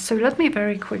 Okay guys, so let me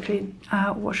very quickly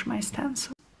wash my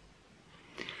stencil.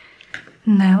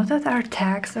 Now that our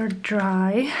tags are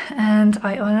dry, and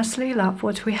I honestly love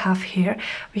what we have here,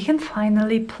 we can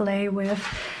finally play with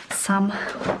some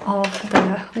of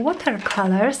the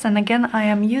watercolors. And again, I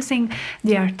am using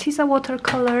the Arteza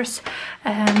watercolors,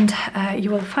 and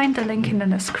you will find the link in the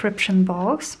description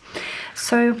box.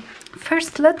 So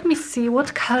first, let me see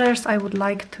what colors I would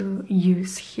like to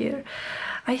use here.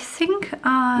 I think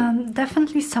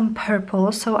definitely some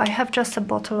purple, so I have just a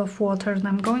bottle of water and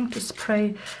I'm going to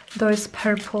spray those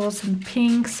purples and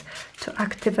pinks to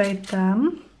activate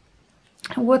them.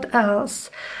 What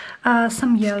else?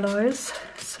 Some yellows,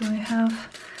 so I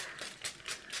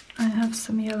have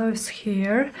some yellows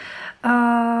here,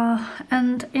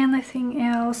 and anything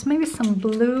else, maybe some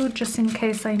blue, just in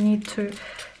case I need to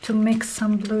mix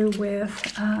some blue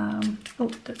with, oh,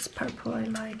 that's purple, I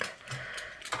like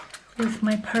with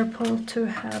my purple to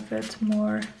have it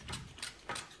more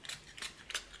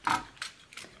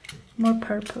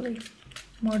purpley,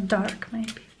 more dark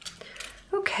maybe.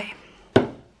 Okay.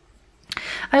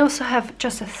 I also have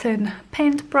just a thin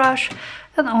paintbrush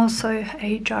and also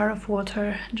a jar of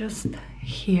water just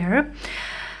here.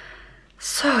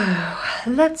 So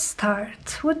let's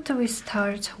start. What do we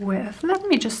start with? Let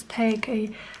me just take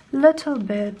a little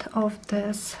bit of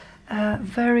this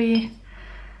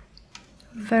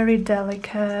very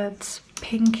delicate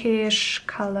pinkish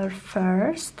color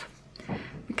first,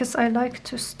 because I like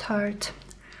to start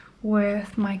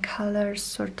with my colors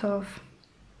sort of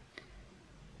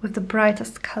with the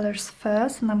brightest colors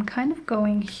first, and I'm kind of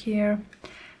going here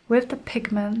with the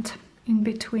pigment in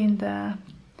between the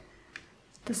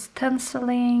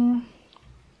stenciling,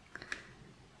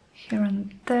 here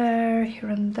and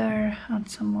there, add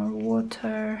some more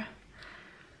water.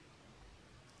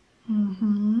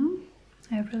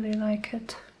 I really like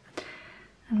it,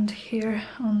 and here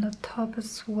on the top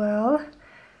as well.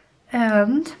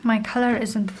 And my color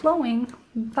isn't flowing,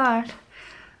 but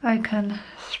I can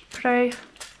spray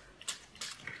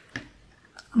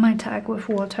my tag with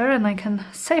water, and I can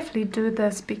safely do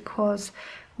this because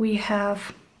we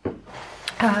have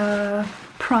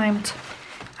primed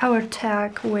our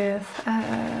tag with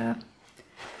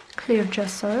clear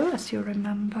gesso, as you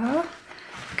remember.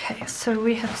 Okay, so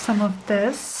we have some of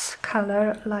this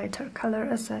color, lighter color,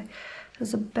 as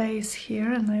a base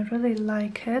here, and I really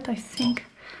like it. I think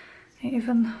I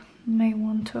even may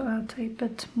want to add a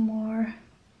bit more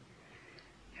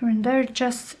here and there.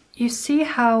 Just, you see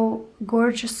how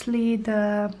gorgeously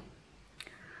the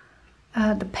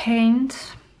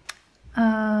paint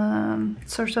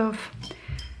sort of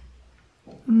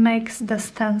makes the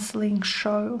stenciling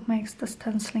show, makes the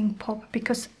stenciling pop,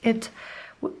 because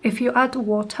if you add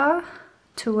water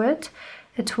to it,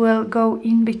 it will go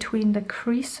in between the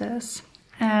creases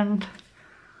and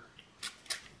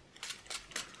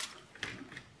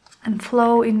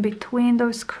flow in between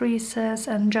those creases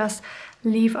and just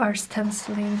leave our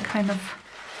stenciling kind of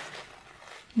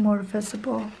more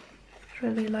visible.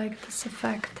 Really like this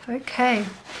effect. Okay,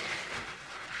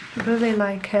 really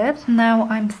like it. Now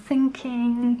I'm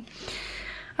thinking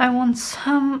I want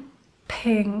some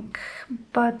pink,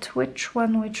 but which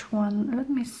one? Let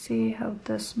me see how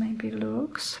this maybe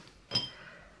looks.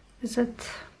 Is it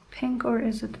pink or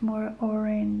is it more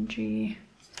orangey?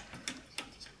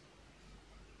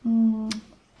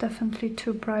 Definitely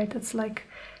too bright. It's like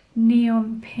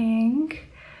neon pink.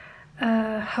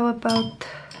 How about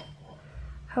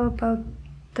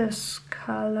this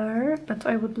color? But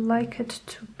I would like it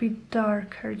to be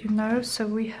darker, you know, so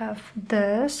we have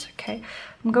this. Okay,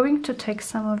 I'm going to take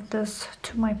some of this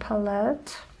to my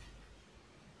palette,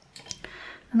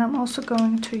 and I'm also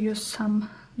going to use some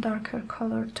darker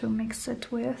color to mix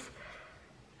it with.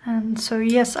 And so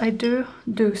yes, I do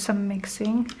some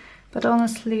mixing, but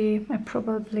honestly I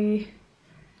probably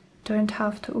don't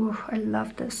have to. Oh, I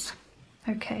love this.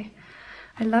 Okay,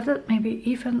 I love it. Maybe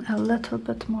even a little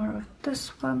bit more of this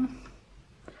one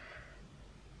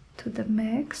to the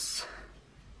mix.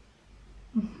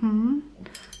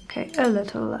 Okay, a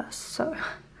little less. So I'm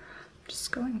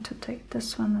just going to take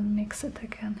this one and mix it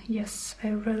again. Yes, I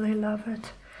really love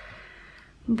it.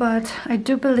 But I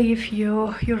do believe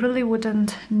you really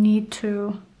wouldn't need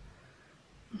to.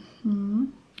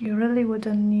 You really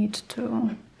wouldn't need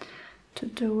to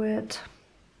do it,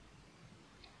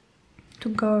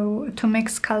 to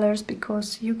mix colors,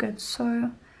 because you get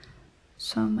so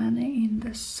many in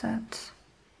this set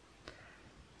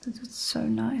that it's so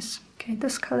nice. Okay,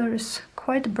 this color is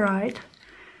quite bright,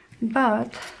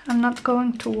 but I'm not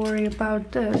going to worry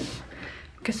about this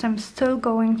because I'm still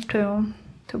going to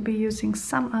be using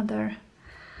some other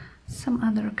some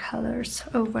other colors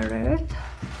over it.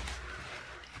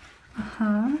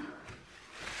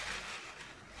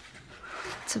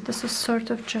 So this is sort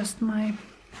of just my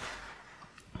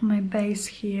base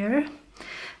here.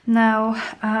 Now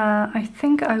I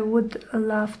think I would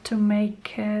love to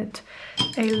make it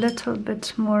a little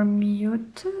bit more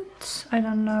muted. I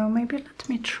don't know, maybe let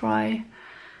me try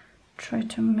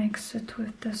to mix it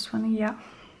with this one. Yeah,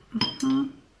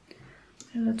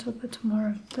 a little bit more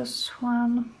of this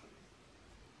one.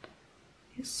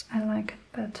 Yes, I like it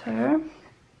better.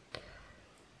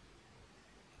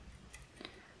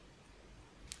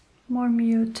 More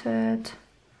muted.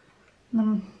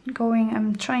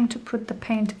 I'm trying to put the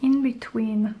paint in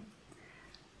between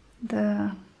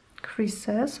the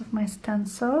creases of my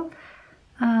stencil,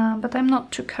 but I'm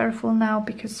not too careful now,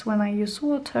 because when I use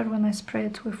water, when I spray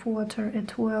it with water,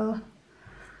 it will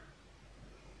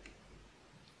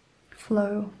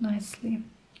flow nicely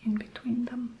in between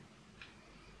them.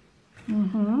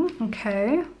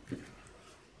 Okay.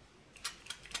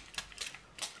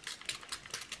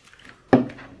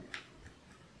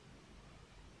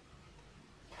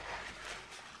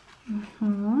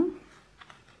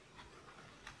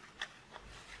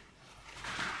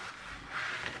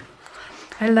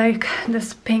 I like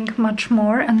this pink much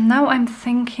more, and now I'm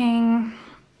thinking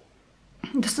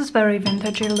this is very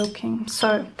vintagey looking,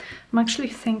 so I'm actually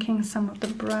thinking some of the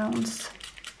browns.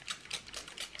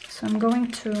 So I'm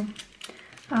going to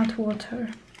add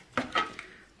water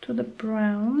to the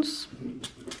browns.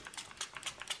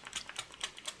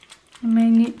 I may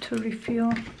need to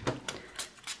refill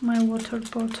my water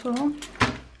bottle.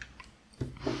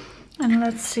 And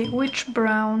let's see which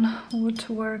brown would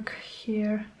work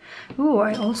here. Oh,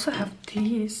 I also have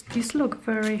these. These look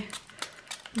very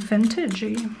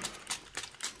vintagey.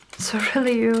 So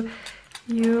really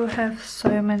you have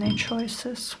so many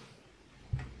choices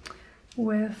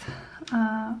with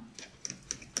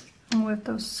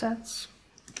those sets.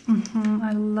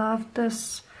 I love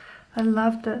this. I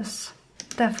love this,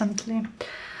 definitely.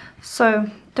 So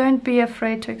don't be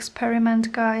afraid to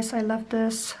experiment, guys. I love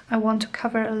this. I want to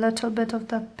cover a little bit of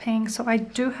that pink, so I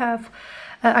do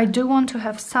want to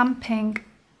have some pink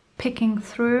picking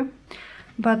through,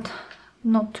 but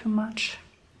not too much,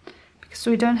 because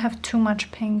we don't have too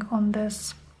much pink on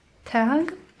this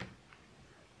tag.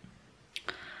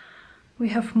 We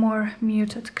have more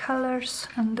muted colors,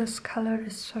 and this color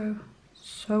is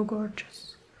so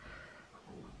gorgeous.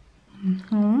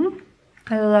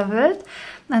 I love it,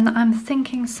 and I'm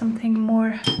thinking something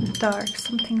more dark,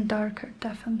 something darker,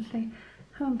 definitely.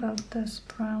 How about this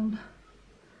brown?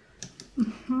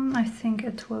 I think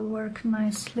it will work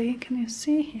nicely. Can you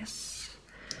see? Yes.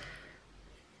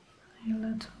 A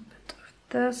little bit of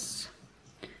this.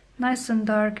 Nice and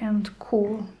dark and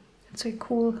cool. It's a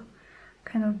cool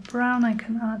kind of brown. I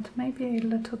can add maybe a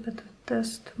little bit of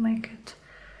this to make it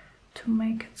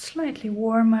slightly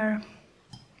warmer,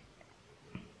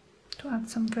 to add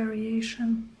some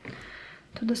variation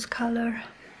to this color.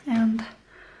 And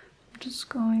I'm just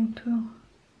going to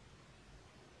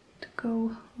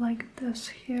go like this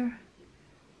here,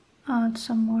 add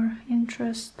some more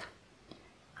interest,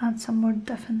 add some more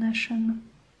definition,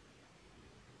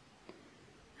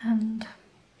 and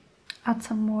add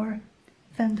some more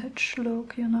vintage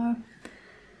look, you know,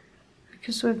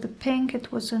 because with the pink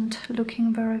it wasn't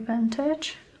looking very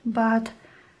vintage, but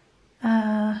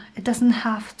it doesn't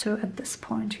have to at this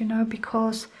point, you know,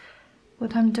 because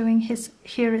what I'm doing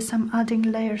here is I'm adding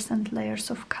layers and layers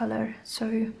of color.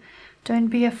 So don't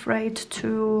be afraid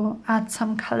to add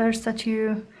some colors that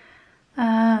you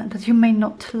may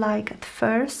not like at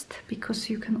first, because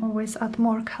you can always add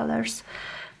more colors.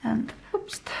 And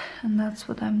oops, and that's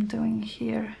what I'm doing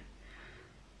here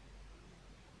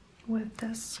with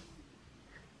this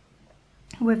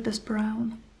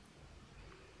brown.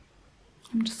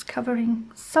 I'm just covering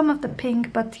some of the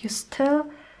pink, but you still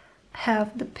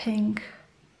have the pink.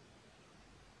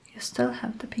 You still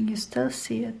have the pink, you still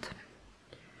see it.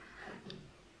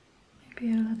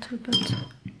 Maybe a little bit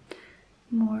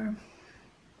more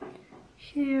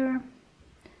here,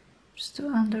 just to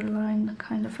underline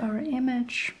kind of our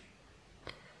image.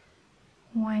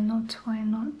 Why not? Why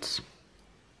not?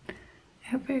 I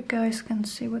hope you guys can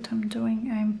see what I'm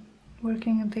doing. I'm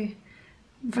working at the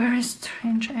very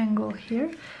strange angle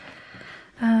here,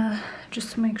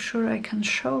 just to make sure I can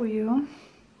show you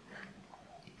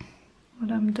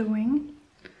what I'm doing.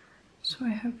 So I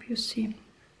hope you see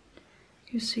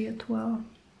it well.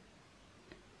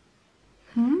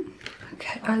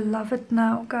 Okay, I love it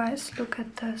now, guys. Look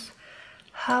at this.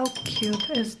 How cute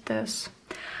is this?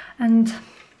 And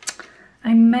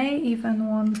I may even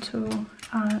want to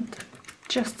add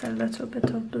just a little bit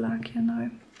of black, you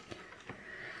know.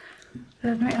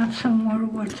 Let me add some more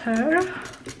water.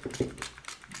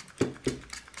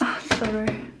 Oh,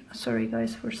 sorry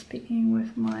guys for speaking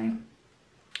with my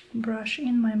brush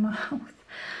in my mouth.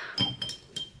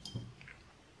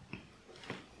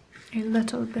 A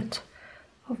little bit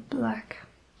of black.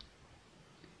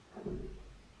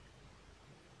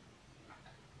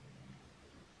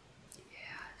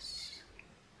 Yes,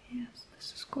 yes,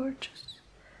 this is gorgeous.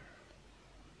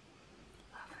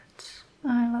 Love it.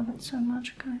 I love it so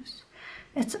much, guys.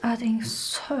 It's adding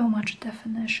so much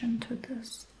definition to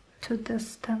this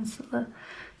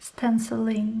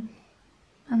stenciling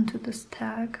and to this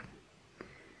tag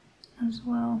as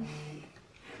well.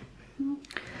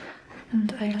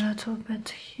 And a little bit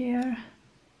here.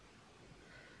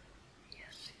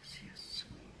 Yes, yes, yes.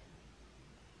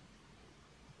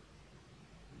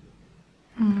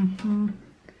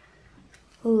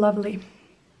 Lovely.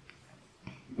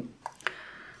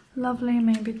 Lovely,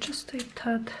 maybe just a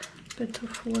tad bit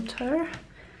of water.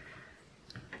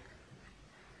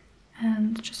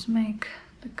 And just make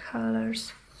the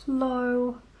colors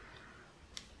flow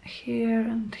here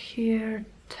and here,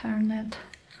 turn it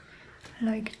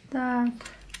like that.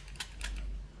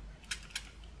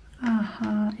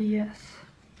 Yes,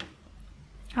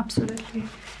 absolutely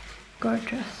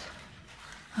gorgeous.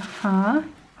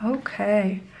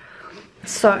 Okay,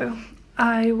 so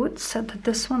I would set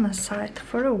this one aside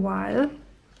for a while.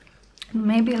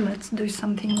 Maybe let's do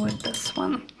something with this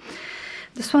one.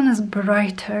 This one is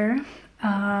brighter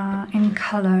in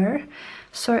color,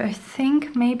 so I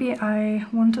think maybe I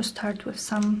want to start with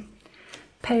some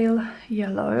pale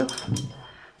yellow,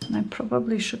 and I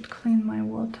probably should clean my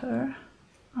water.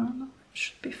 Oh no, it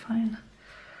should be fine.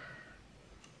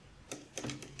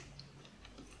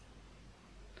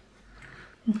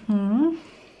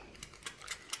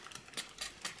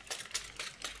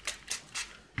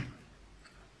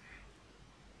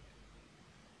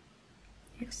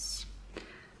 Yes,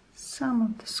 some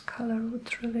of this color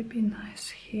would really be nice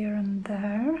here and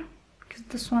there, because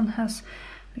this one has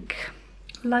like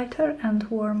lighter and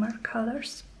warmer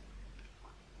colors.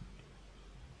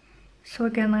 So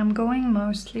again, I'm going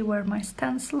mostly where my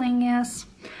stenciling is.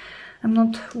 I'm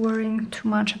not worrying too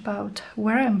much about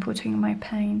where I'm putting my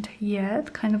paint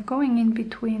yet, kind of going in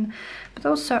between, but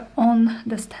also on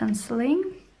the stenciling,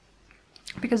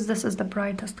 because this is the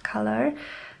brightest color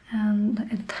and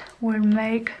it will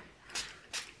make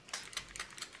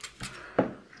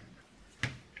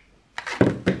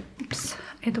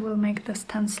the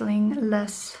stenciling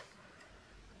less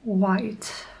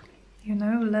white, you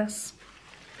know, less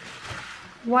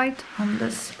white on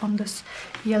this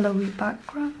yellowy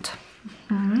background.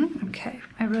 Okay,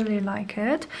 I really like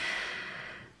it.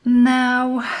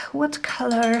 Now, what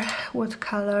color?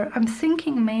 I'm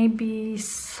thinking maybe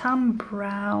some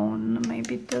brown,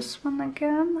 maybe this one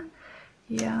again.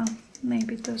 Yeah,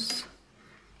 maybe this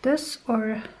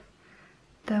or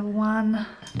the one.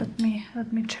 Let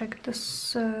me check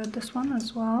this one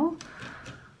as well.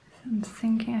 I'm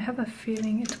thinking, I have a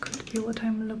feeling it could be what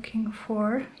I'm looking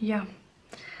for. Yeah.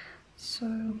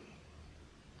 So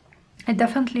I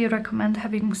definitely recommend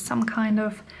having some kind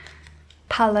of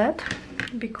palette,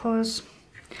 because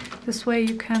this way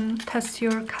you can test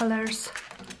your colors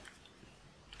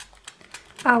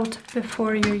out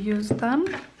before you use them,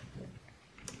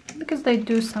 because they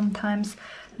do sometimes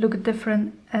look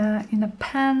different in a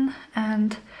pen,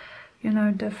 and you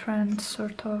know, different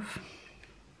sort of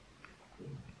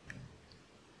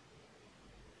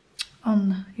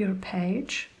on your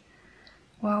page.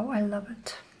 Wow, I love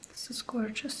it. This is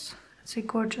gorgeous. It's a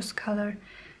gorgeous color.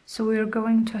 So we're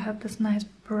going to have this nice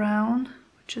brown,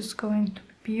 which is going to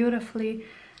beautifully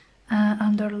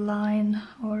underline,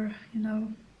 or you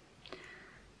know,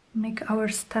 make our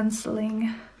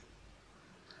stenciling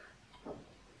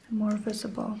more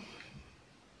visible.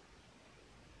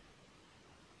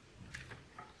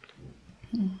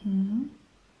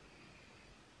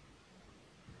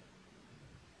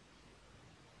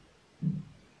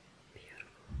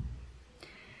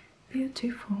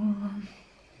 Beautiful.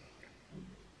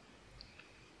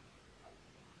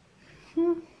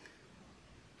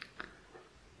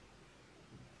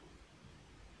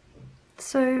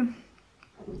 So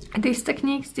these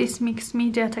techniques, these mixed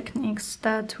media techniques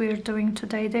that we're doing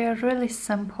today, they are really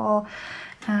simple,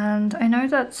 and I know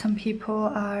that some people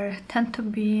tend to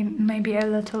be maybe a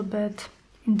little bit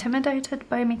intimidated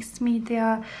by mixed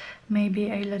media, maybe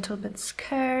a little bit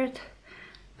scared.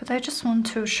 But I just want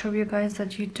to show you guys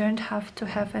that you don't have to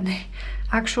have any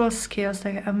actual skills.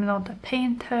 Like, I'm not a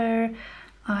painter,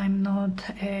 I'm not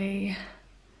a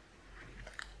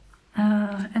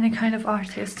any kind of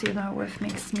artist, you know, with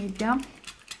mixed media,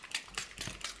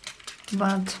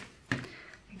 but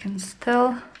you can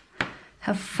still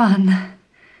have fun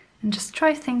and just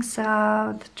try things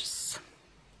out.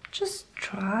 Just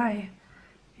try,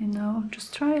 you know,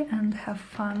 just try and have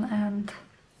fun, and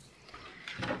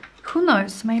who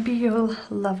knows, maybe you'll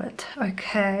love it.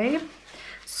 Okay,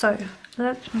 so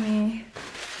let me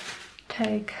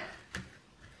take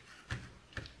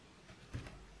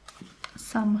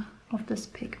some of this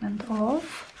pigment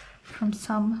off from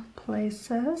some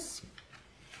places.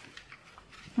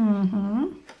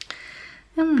 And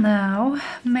now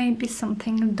maybe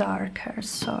something darker.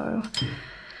 So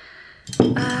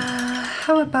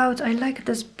how about, I like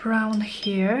this brown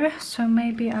here, so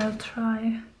maybe I'll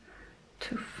try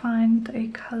to find a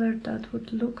color that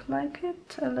would look like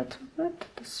it a little bit.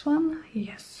 This one,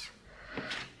 yes,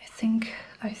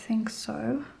 I think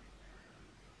so.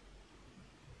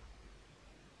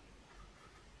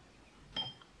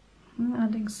 I'm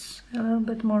adding a little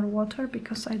bit more water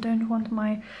because I don't want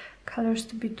my colors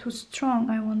to be too strong.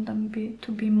 I want them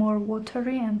to be more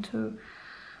watery and to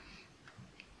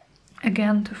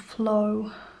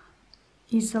flow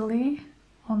easily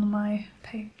on my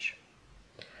page.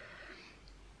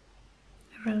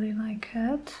 I really like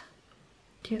it.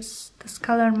 Yes, this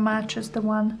color matches the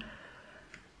one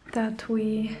that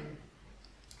we...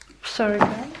 Sorry,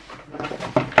 guys.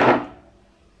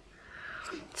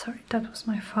 Sorry, that was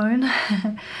my phone.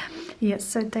 Yes,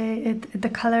 so the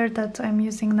color that I'm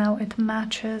using now, it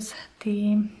matches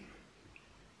the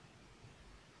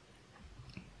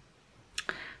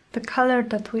color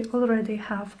that we already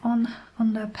have on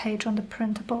the page, on the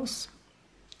printables.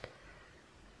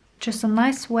 Just a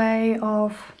nice way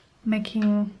of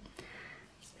making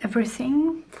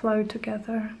everything flow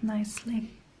together nicely.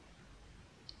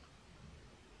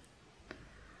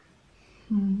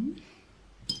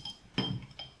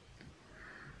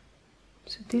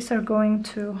 So these are going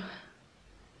to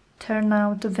turn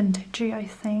out vintagey, I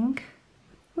think,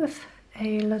 with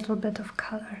a little bit of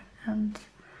color, and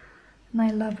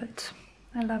I love it.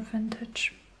 I love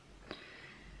vintage.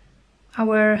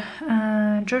 Our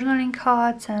journaling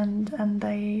cards and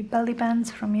the belly bands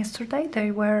from yesterday,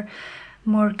 they were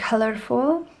more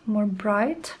colorful, more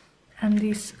bright, and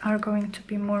these are going to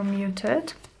be more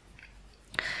muted.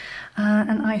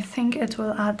 And I think it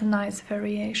will add a nice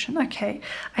variation. Okay,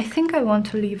 I think I want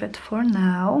to leave it for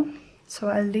now, so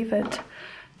I'll leave it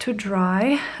to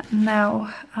dry.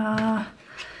 Now,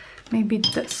 maybe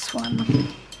this one.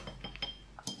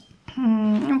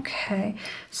 Okay,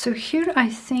 so here I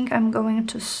think I'm going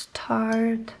to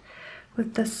start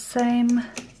with the same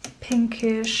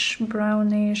pinkish,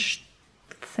 brownish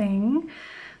thing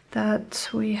that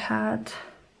we had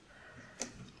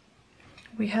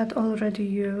already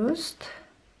used,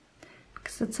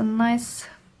 because it's a nice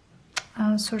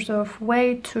sort of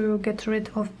way to get rid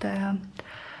of the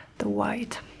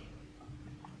white,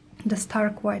 the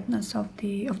stark whiteness of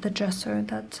the gesso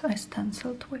that I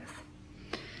stenciled with.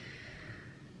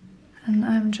 And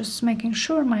I'm just making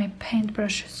sure my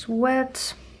paintbrush is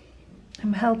wet.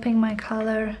 I'm helping my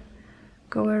color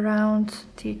go around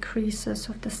the creases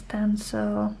of the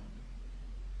stencil.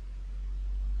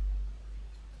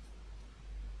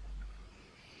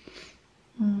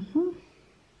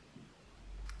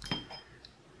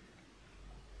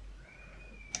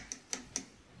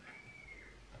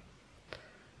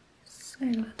 A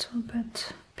little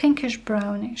bit pinkish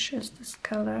brownish is this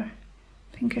color.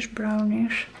 Pinkish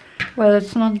brownish. Well,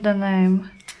 it's not the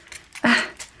name.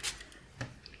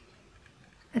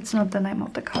 It's not the name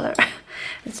of the color.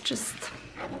 It's just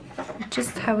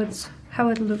how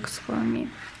it looks for me.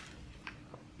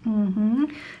 I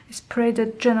sprayed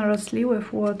it generously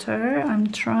with water.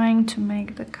 I'm trying to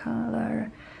make the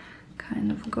color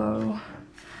kind of go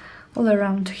all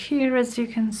around here, as you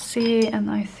can see,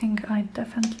 and I think I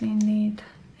definitely need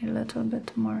a little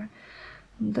bit more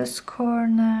on this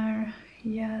corner.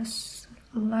 Yes,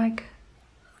 like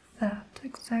that,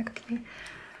 exactly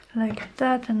like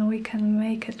that, and we can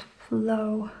make it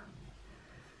flow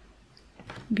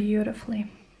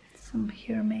beautifully. Some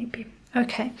here maybe.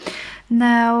 Okay,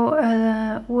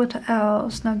 now what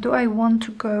else? Now, do I want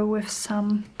to go with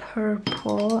some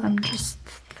purple? I'm just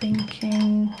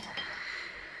thinking,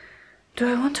 do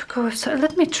I want to go with, so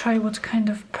let me try what kind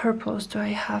of purples do I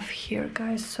have here,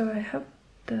 guys. So I have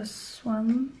this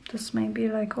one. This may be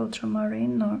like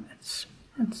ultramarine. No, it's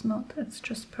not, it's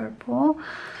just purple.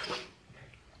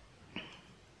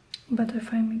 But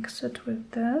if I mix it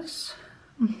with this,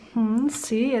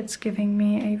 see, it's giving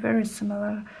me a very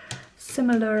similar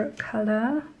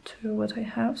color to what I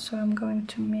have. So I'm going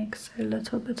to mix a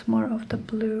little bit more of the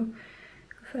blue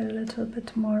a little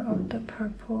bit more of the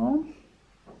purple.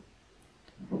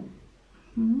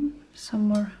 Some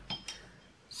more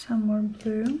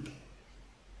blue.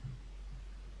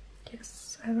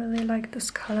 Yes, I really like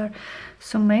this color.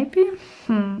 So maybe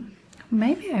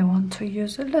maybe I want to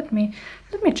use it. Let me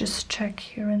just check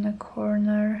here in the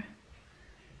corner.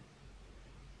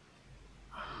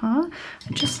 I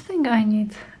just think I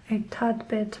need a tad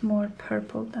bit more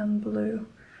purple than blue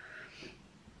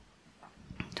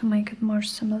to make it more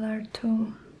similar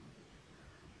to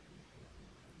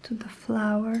the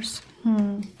flowers.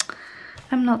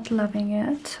 I'm not loving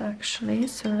it actually,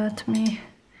 so let me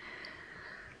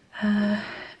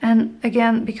and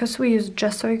again, because we use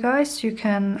gesso, guys, you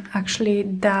can actually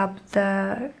dab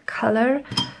the color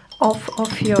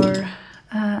of your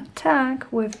tag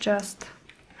with just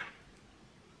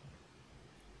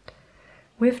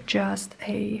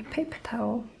a paper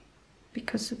towel,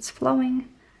 because it's flowing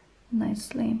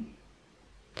nicely.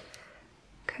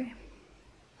 Okay,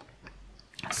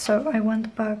 so I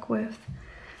went back with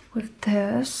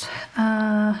this.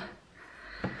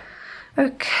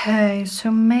 Okay,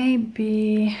 so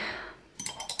maybe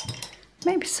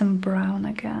some brown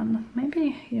again.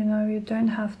 Maybe, you know, you don't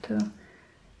have to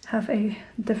have a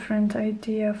different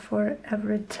idea for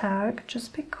every tag,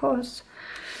 just because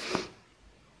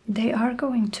they are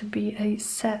going to be a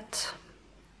set,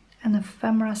 an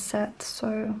ephemera set,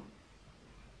 so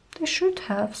they should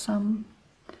have something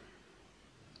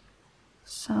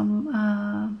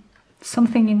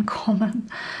in common,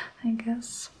 I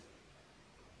guess.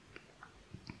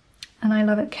 And I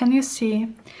love it. Can you see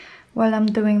while I'm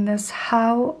doing this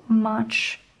how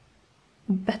much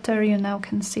better you now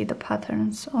can see the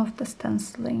patterns of the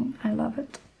stenciling? I love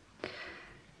it.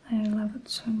 I love it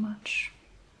so much.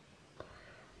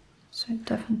 So I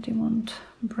definitely want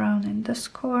brown in this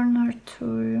corner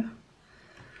too.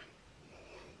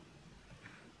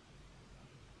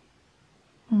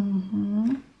 Okay.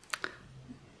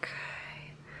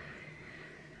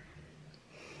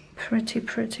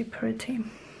 Pretty.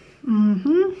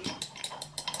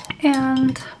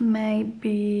 And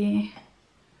maybe,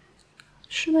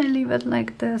 should I leave it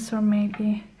like this, or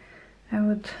maybe I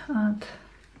would add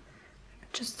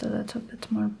just a little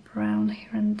bit more brown here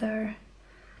and there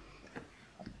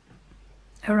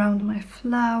around my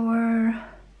flower.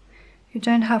 You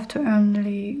don't have to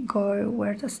only go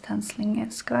where the stenciling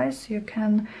is, guys. You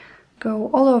can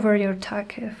go all over your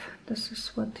tag if this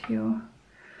is what you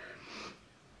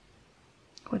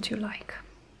like.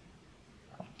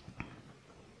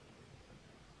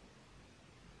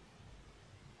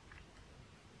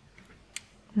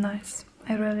 Nice,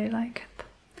 I really like it.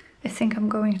 I think I'm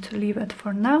going to leave it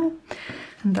for now.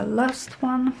 And the last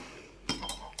one.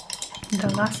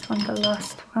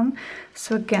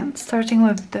 So again, starting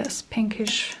with this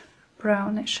pinkish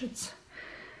brownish, it's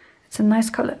a nice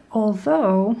color,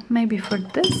 although maybe for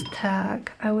this tag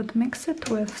I would mix it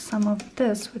with some of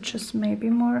this, which is maybe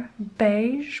more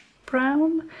beige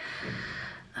brown.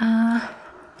 Okay,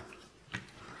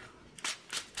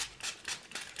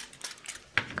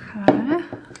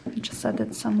 I just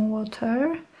added some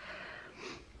water.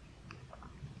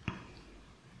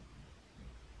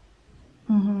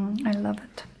 I love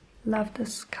it. Love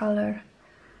this color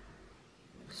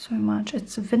so much.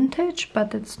 It's vintage,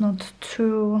 but it's not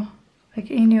too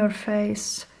like in your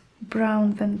face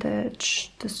brown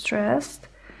vintage distressed.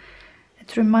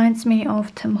 It reminds me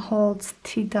of Tim Holtz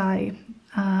tea dye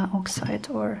oxide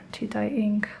or tea dye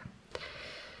ink.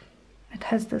 It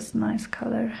has this nice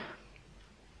color.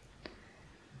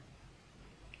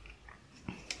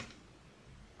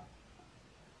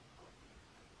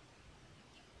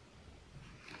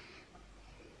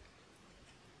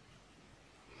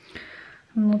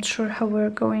 I'm not sure how we're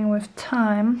going with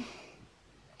time.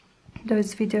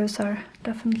 Those videos are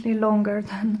definitely longer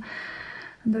than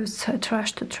those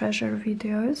trash to treasure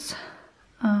videos.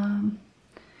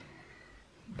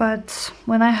 But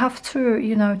when I have to,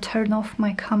 you know, turn off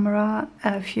my camera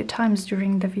a few times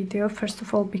during the video, first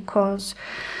of all because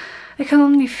I can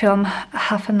only film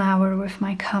half an hour with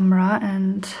my camera,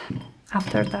 and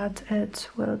after that it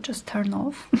will just turn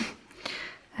off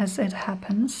as it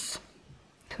happens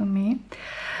to me.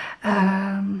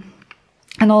 And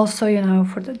also, you know,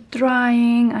 for the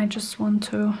drying, I just want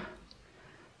to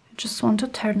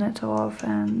turn it off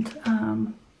and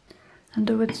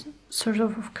do it sort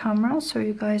of off camera, so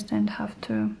you guys don't have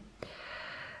to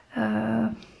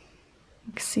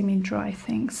see me dry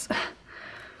things.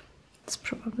 It's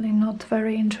probably not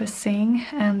very interesting,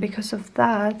 and because of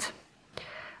that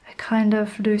I kind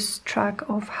of lose track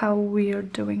of how we're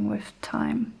doing with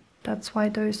time. That's why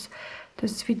those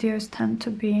videos tend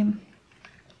to be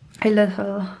a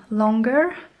little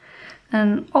longer,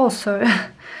 And also,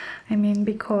 I mean,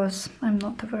 because I'm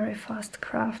not a very fast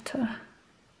crafter.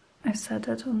 I've said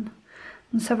it on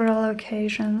several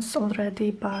occasions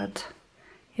already, but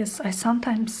yes, I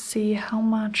sometimes see how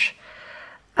much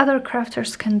other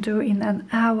crafters can do in an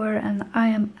hour, and I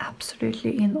am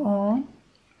absolutely in awe,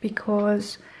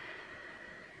 because,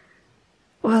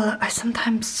 well, I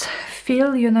sometimes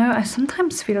feel, you know, I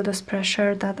sometimes feel this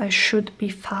pressure that I should be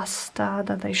faster,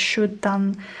 that I should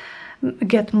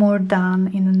get more done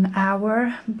in an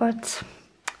hour, but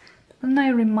then I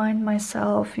remind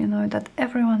myself, you know, that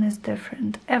everyone is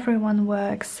different, everyone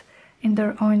works in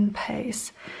their own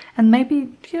pace, and maybe,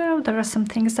 you know, there are some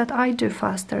things that I do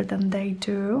faster than they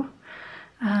do,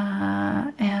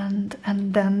 and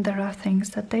then there are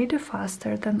things that they do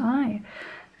faster than I,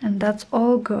 and that's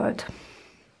all good.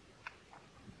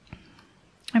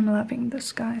 I'm loving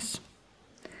this, guys.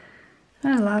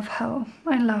 I love how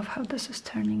this is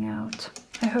turning out.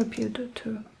 I hope you do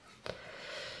too.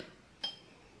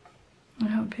 I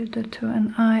hope you do too.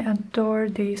 And I adore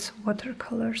these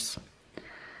watercolors. I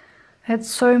had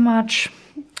so much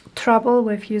trouble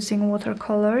with using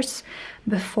watercolors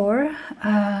before,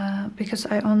 because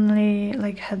I only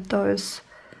like had those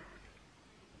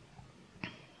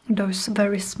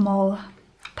very small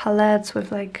palettes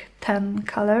with like 10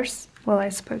 colors. Well, I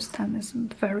suppose 10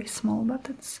 isn't very small, but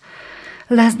it's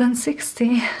less than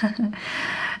 60.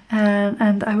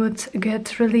 and I would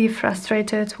get really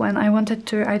frustrated when I wanted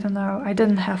to, I don't know, I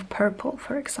didn't have purple,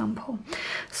 for example,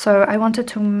 so I wanted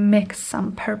to mix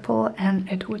some purple and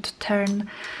it would turn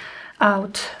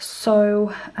out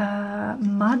so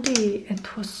muddy.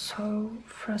 It was so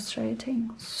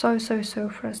frustrating, so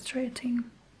frustrating.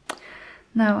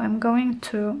 Now I'm going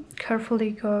to carefully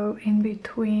go in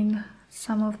between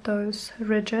some of those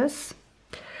ridges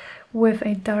with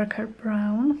a darker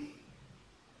brown.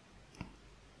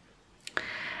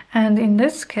 And in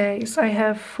this case I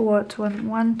have what,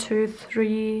 1, 2,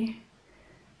 3,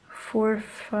 4,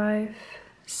 5,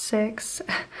 6,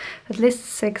 at least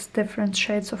 6 different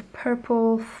shades of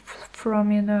purple,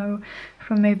 from, you know,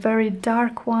 from a very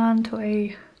dark one to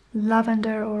a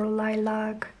lavender or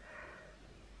lilac.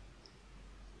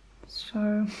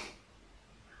 So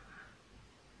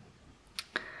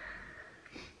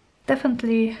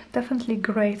definitely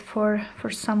great for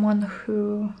someone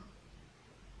who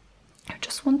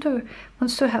just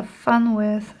wants to have fun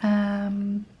with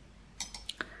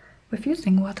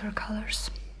using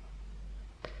watercolors.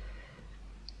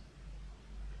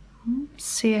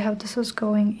 See how this is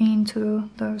going into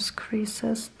those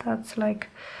creases. That's like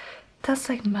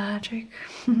magic.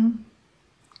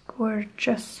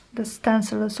 Gorgeous. The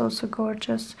stencil is also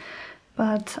gorgeous,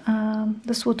 but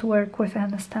this would work with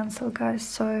any stencil, guys.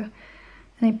 So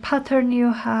any pattern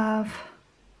you have,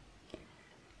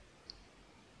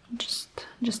 just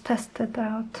test it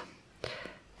out.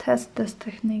 Test this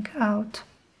technique out.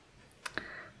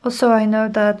 Also, I know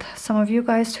that some of you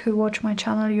guys who watch my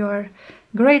channel, you are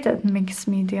great at mixed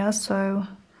media, so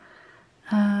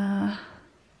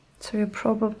you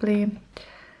probably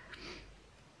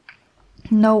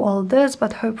know all this,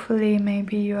 but hopefully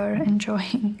maybe you are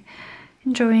enjoying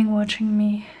watching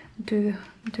me do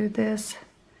this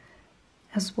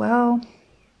as well.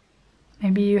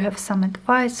 Maybe you have some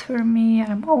advice for me.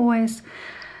 I'm always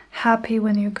happy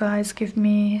when you guys give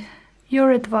me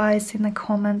your advice in the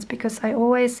comments, because I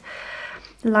always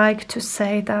like to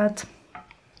say that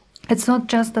it's not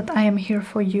just that I am here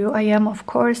for you. I am, of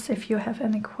course. If you have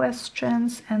any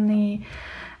questions,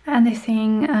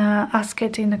 anything, ask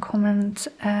it in the comments,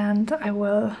 and I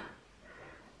will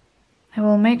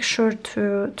make sure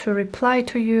to reply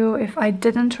to you. If I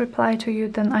didn't reply to you,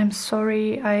 then I'm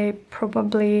sorry. I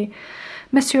probably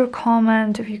missed your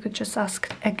comment. If you could just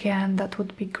ask again, that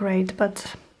would be great.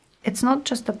 But it's not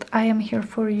just that I am here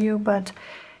for you, but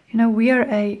you know, we are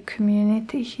a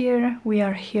community here. We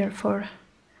are here for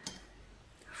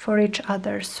each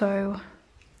other. So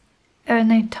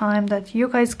any time that you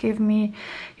guys give me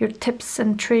your tips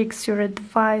and tricks, your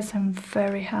advice, I'm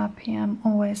very happy. I'm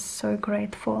always so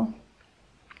grateful.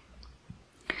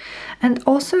 And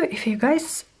also, if you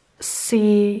guys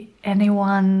see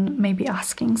anyone maybe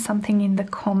asking something in the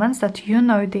comments that you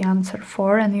know the answer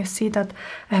for, and you see that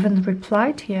I haven't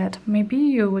replied yet, maybe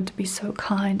you would be so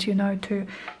kind, you know, to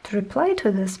reply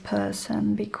to this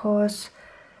person, because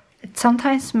it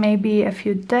sometimes maybe a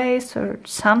few days or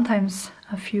sometimes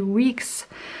a few weeks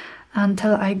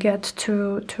until I get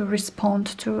to respond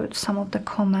to some of the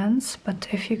comments. But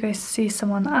if you guys see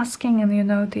someone asking and you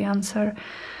know the answer,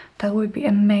 that would be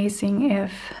amazing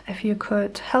if you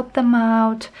could help them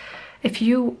out.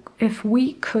 If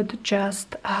we could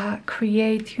just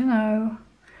create, you know,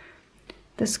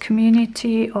 this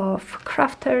community of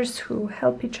crafters who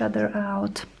help each other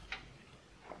out.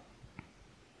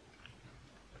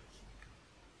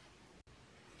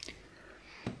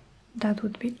 That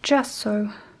would be just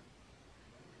so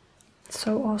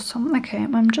awesome. Okay,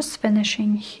 I'm just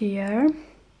finishing here.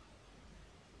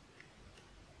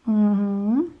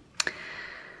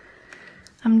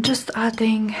 I'm just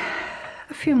adding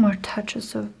a few more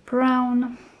touches of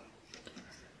brown.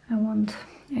 I want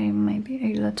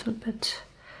maybe a little bit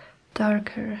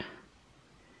darker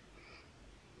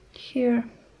here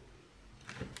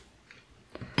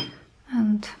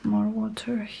and more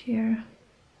water here.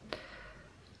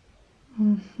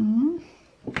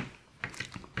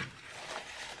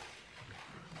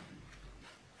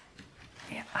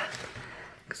 Yeah,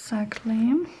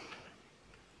 exactly.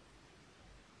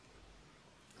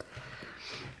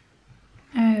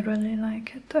 I really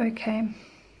like it. Okay.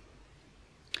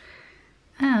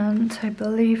 And I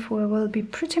believe we will be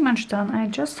pretty much done. I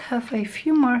just have a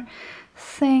few more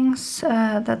things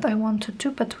that I want to do,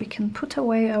 but we can put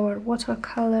away our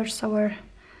watercolors, our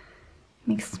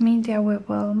mixed media. We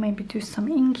will maybe do some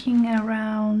inking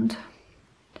around.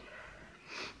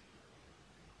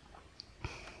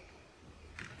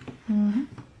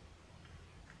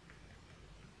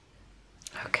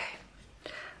 Okay,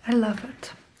 I love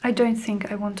it. I don't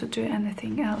think I want to do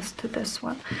anything else to this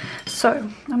one. So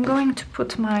I'm going to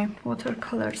put my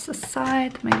watercolors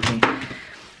aside. Maybe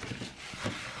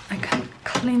I can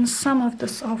clean some of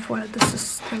this off while this is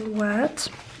still wet,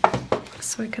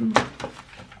 so I can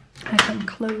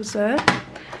close it.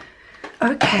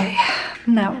 Okay,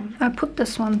 now I put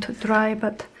this one to dry,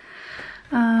 but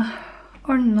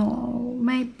or no,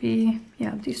 maybe,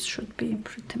 yeah, these should be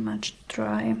pretty much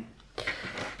dry.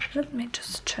 Let me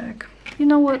just check. You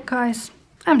know what, guys?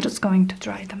 I'm just going to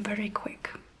dry them very quick.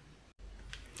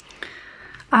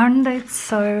 Aren't they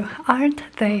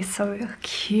so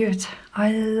cute?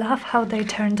 I love how they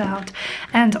turned out.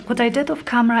 And what I did off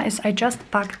camera is I just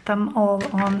packed them all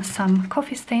on some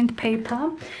coffee stained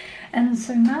paper. And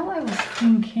so now I was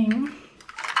thinking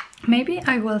maybe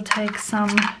I will take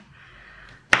some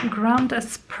ground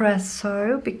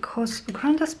espresso, because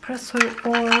ground espresso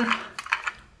or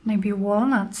maybe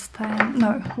walnut stain.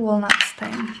 No, walnut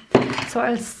stain. So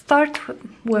I'll start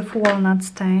with walnut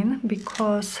stain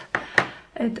because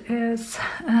it is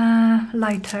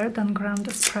lighter than ground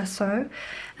espresso,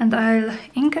 and I'll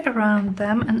ink around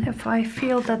them, and if I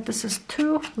feel that this is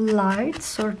too light,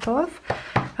 sort of,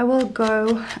 I will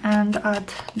go and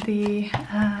add the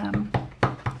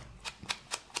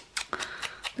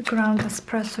ground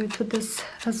espresso to this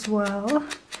as well.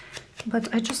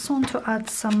 But I just want to add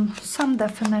some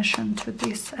definition to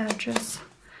these edges.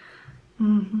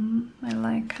 I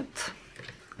like it.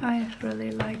 I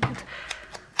really like it.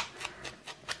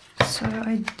 So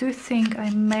I do think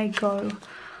I may go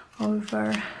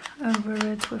over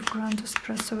it with ground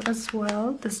espresso as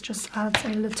well. This just adds a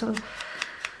little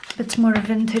bit more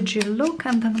vintagey look,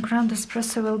 and then ground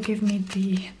espresso will give me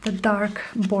the dark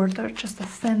border, just a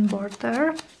thin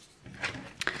border.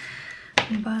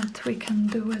 But we can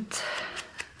do it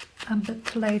a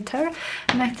bit later.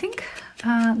 And I think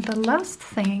the last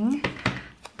thing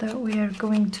that we are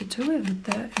going to do with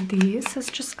these is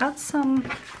just add some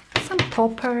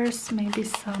toppers, maybe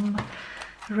some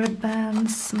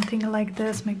ribbons, something like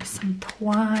this, maybe some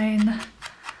twine,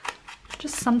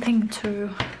 just something to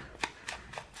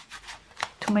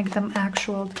make them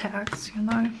actual tags, you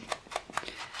know.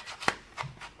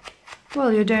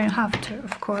 Well, you don't have to,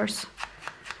 of course,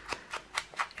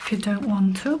 if you don't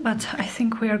want to, but I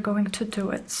think we are going to do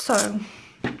it. So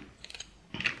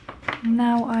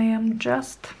now I am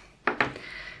just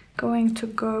going to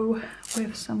go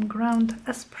with some ground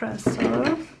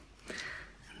espresso,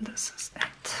 and this is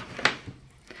it,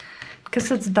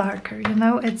 because it's darker, you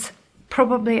know, it's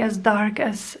probably as dark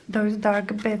as those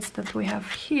dark bits that we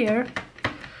have here,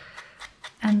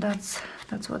 and that's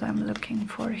what I'm looking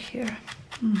for here.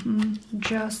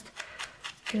 Just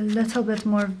a little bit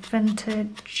more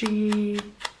vintagey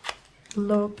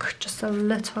look, just a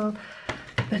little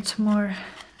bit more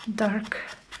dark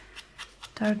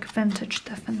vintage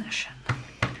definition.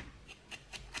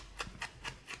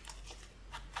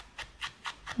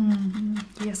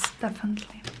 Yes,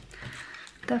 definitely.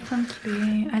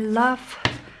 I love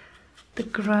the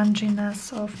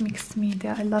grunginess of mixed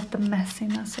media. I love the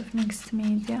messiness of mixed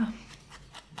media.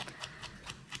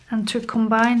 And to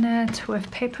combine it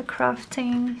with paper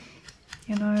crafting,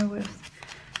 you know, with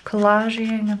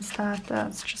collaging and stuff,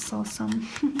 that's just awesome.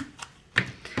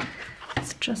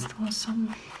 It's just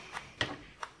awesome.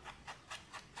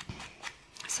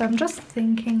 So I'm just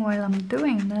thinking while I'm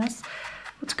doing this,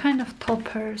 what kind of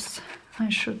toppers I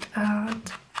should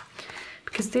add,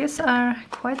 because these are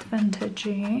quite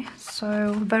vintagey,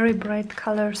 so very bright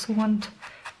colors won't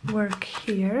work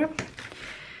here,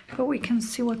 but we can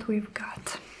see what we've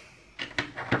got.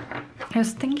 I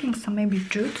was thinking some maybe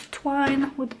jute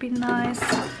twine would be nice.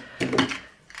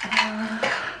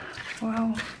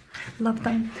 Wow, love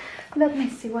them. Let me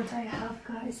see what I have,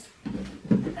 guys.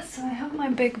 So I have my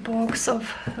big box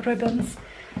of ribbons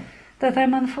that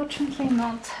I'm unfortunately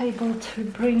not able to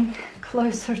bring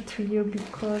closer to you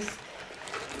because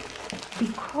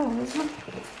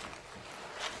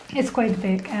it's quite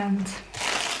big and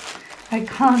I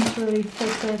can't really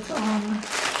put it on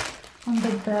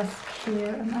the desk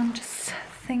here. And I'm just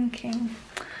thinking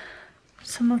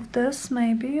some of this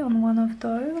maybe on one of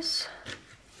those.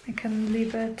 I can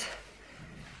leave it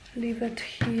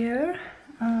here.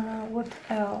 What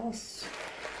else?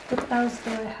 What else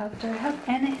do I have? Do I have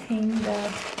anything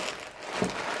that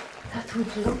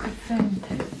would look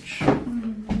vintage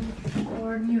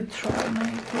or neutral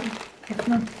maybe? If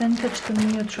not vintage, then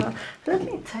neutral. Let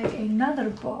me take another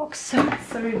box.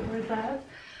 Sorry for that.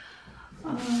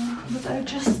 But I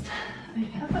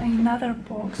have another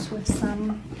box with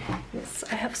some. Yes,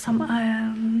 I have some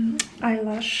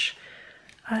eyelash.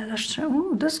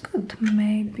 Oh, this could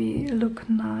maybe look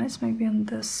nice. Maybe on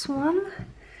this one.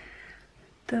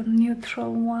 The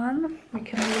neutral one, we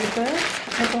can leave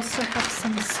it. I also have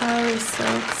some sari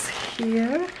silks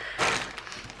here.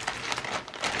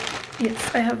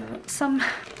 Yes, I have some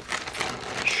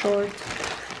short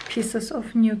pieces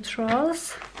of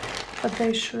neutrals, but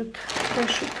they should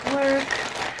work.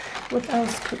 What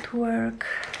else could work?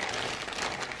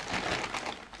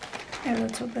 A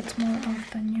little bit more of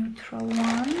the neutral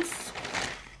ones.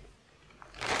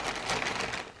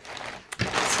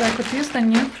 So I could use the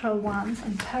neutral ones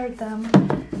and pair them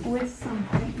with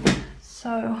something.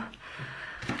 So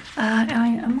I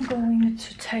am going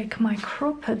to take my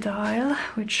crocodile,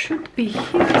 which should be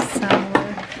here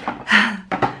somewhere,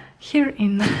 here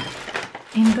in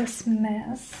this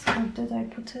mess. Or did I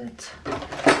put it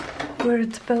where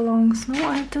it belongs? No,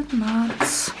 I did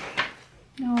not.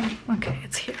 No, okay,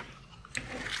 it's here.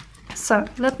 So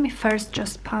let me first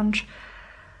just punch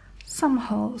some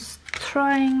holes,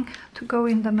 trying to go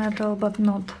in the middle, but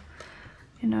not,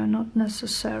 not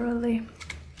necessarily.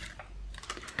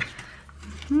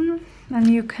 And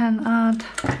you can add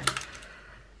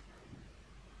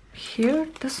here,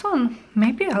 this one.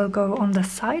 Maybe I'll go on the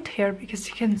side here, because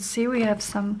you can see we have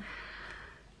some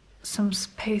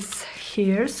space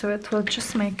here, so it will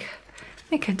just make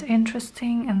it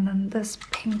interesting. And then this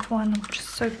pink one, which is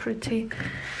so pretty.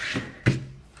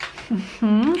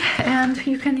 And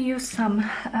you can use some,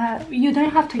 you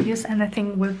don't have to use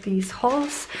anything with these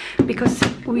holes, because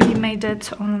we made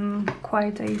it on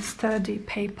quite a sturdy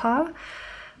paper.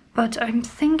 But I'm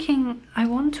thinking I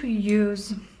want to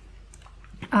use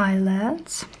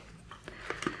eyelets,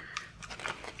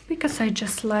 because I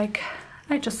just like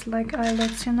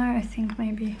eyelets, I think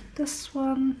maybe this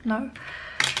one, no,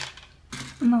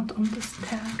 not on this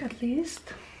tag at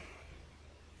least.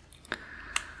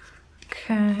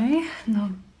 Okay,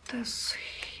 now this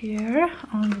here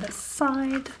on the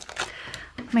side,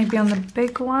 maybe on the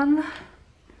big one,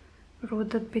 or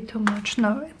would it be too much?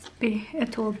 No,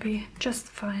 it will be just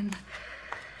fine.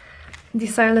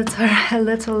 These eyelets are a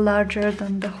little larger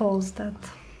than the holes that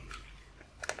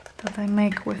I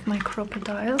make with my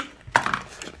crocodile,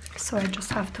 so I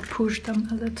just have to push them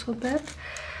a little bit.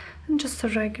 And just a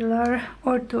regular,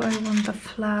 or do I want the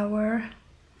flower?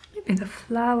 Maybe the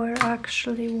flower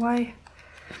actually, why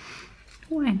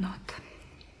not?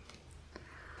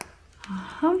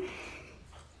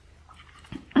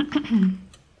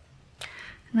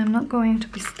 And I'm not going to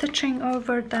be stitching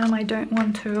over them. I don't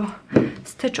want to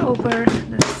stitch over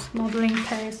this modeling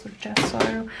paste or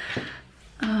gesso.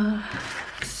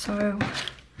 So,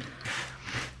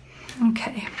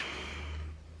 okay.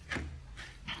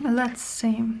 Let's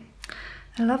see.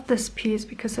 I love this piece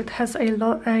because it has a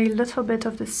little bit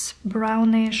of this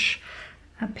brownish,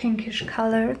 pinkish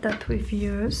color that we've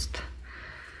used.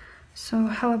 So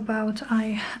how about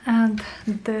I add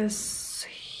this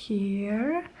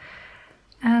here?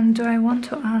 And do I want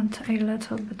to add a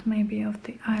little bit maybe of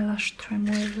the eyelash trim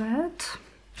with it?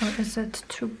 Or is it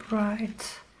too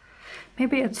bright?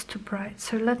 Maybe it's too bright.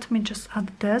 So let me just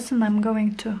add this, and I'm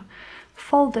going to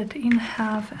fold it in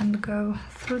half and go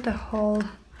through the hole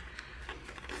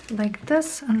like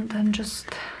this, and then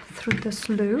just through this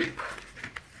loop.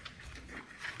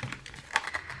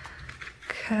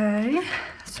 Okay,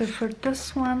 so for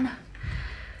this one,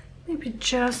 maybe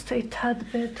just a tad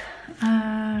bit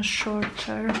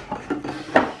shorter,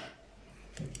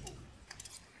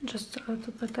 just a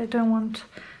little bit. I don't want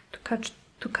to cut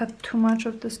too much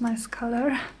of this nice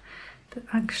color that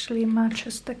actually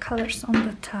matches the colors on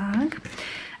the tag.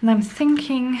 And I'm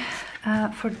thinking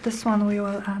for this one we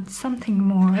will add something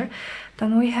more.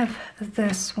 Then we have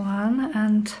this one,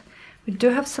 and we do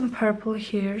have some purple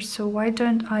here, so why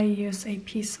don't I use a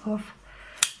piece of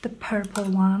the purple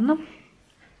one.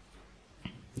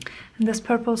 And this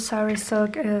purple sari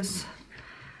silk is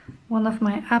one of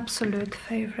my absolute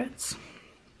favorites.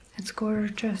 It's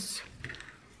gorgeous.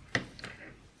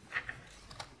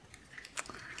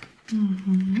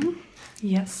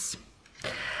 Yes.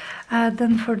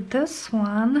 Then for this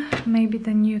one, maybe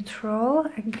the neutral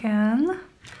again.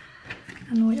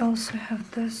 And we also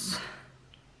have this.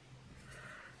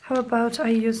 How about I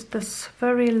use this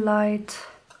very light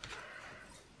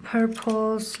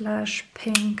purple /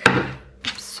 pink,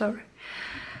 oops, sorry,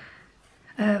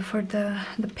 for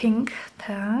the pink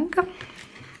tag.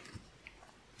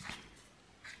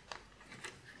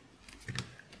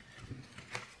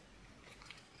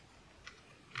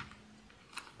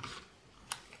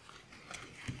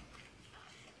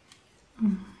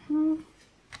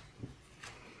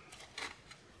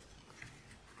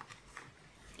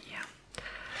 Yeah,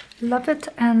 love it.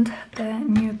 And the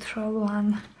neutral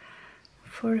one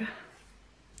for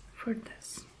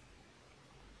this.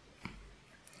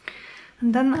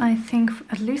 And then I think,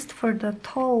 at least for the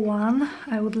tall one,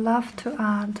 I would love to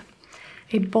add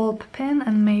a bulb pin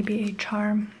and maybe a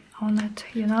charm on it,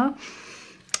 you know.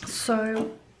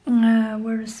 So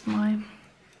where is my,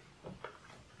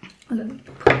 let me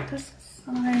put this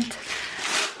aside.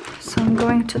 So I'm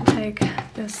going to take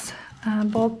this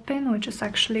bulb pin, which is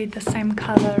actually the same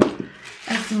color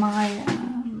as my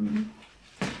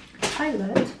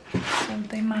eyelid, so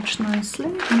they match nicely.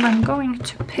 And I'm going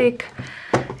to pick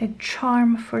a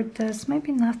charm for this,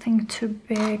 maybe nothing too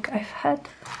big. I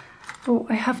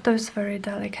have those very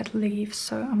delicate leaves,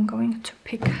 so I'm going to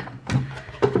pick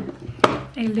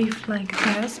a leaf like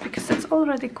this because it's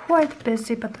already quite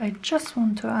busy, but I just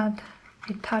want to add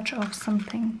a touch of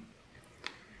something.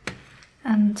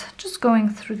 And just going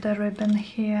through the ribbon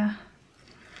here.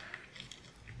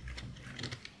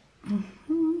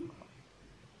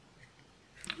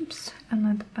 Oops, and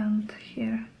at the band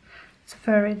here. It's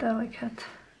very delicate,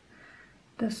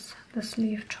 this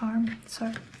leaf charm.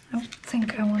 So I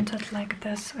think I want it like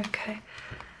this. Okay,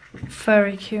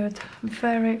 very cute,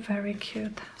 very, very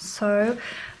cute. So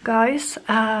guys,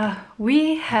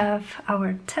 we have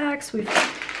our tags. We've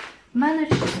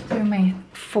managed to make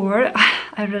 4.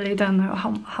 I really don't know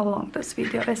how long this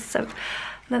video is, so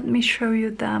let me show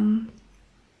you them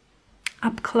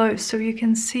up close so you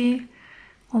can see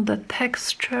all the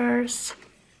textures,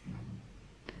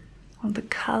 all the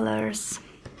colors.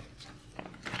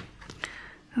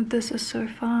 And this is so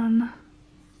fun.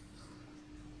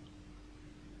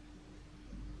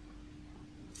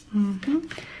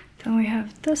 Then we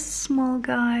have this small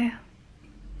guy,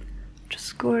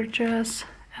 just gorgeous,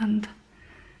 and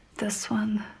this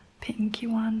one, pinky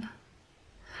one.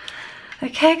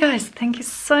 Okay guys, thank you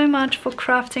so much for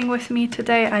crafting with me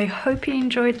today. I hope you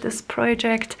enjoyed this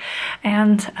project,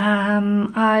 and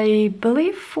I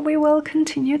believe we will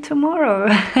continue tomorrow.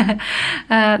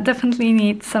 Definitely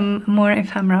need some more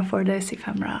ephemera for this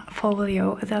ephemera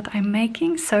folio that I'm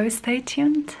making, so stay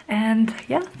tuned. And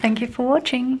yeah, thank you for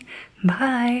watching.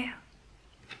 Bye!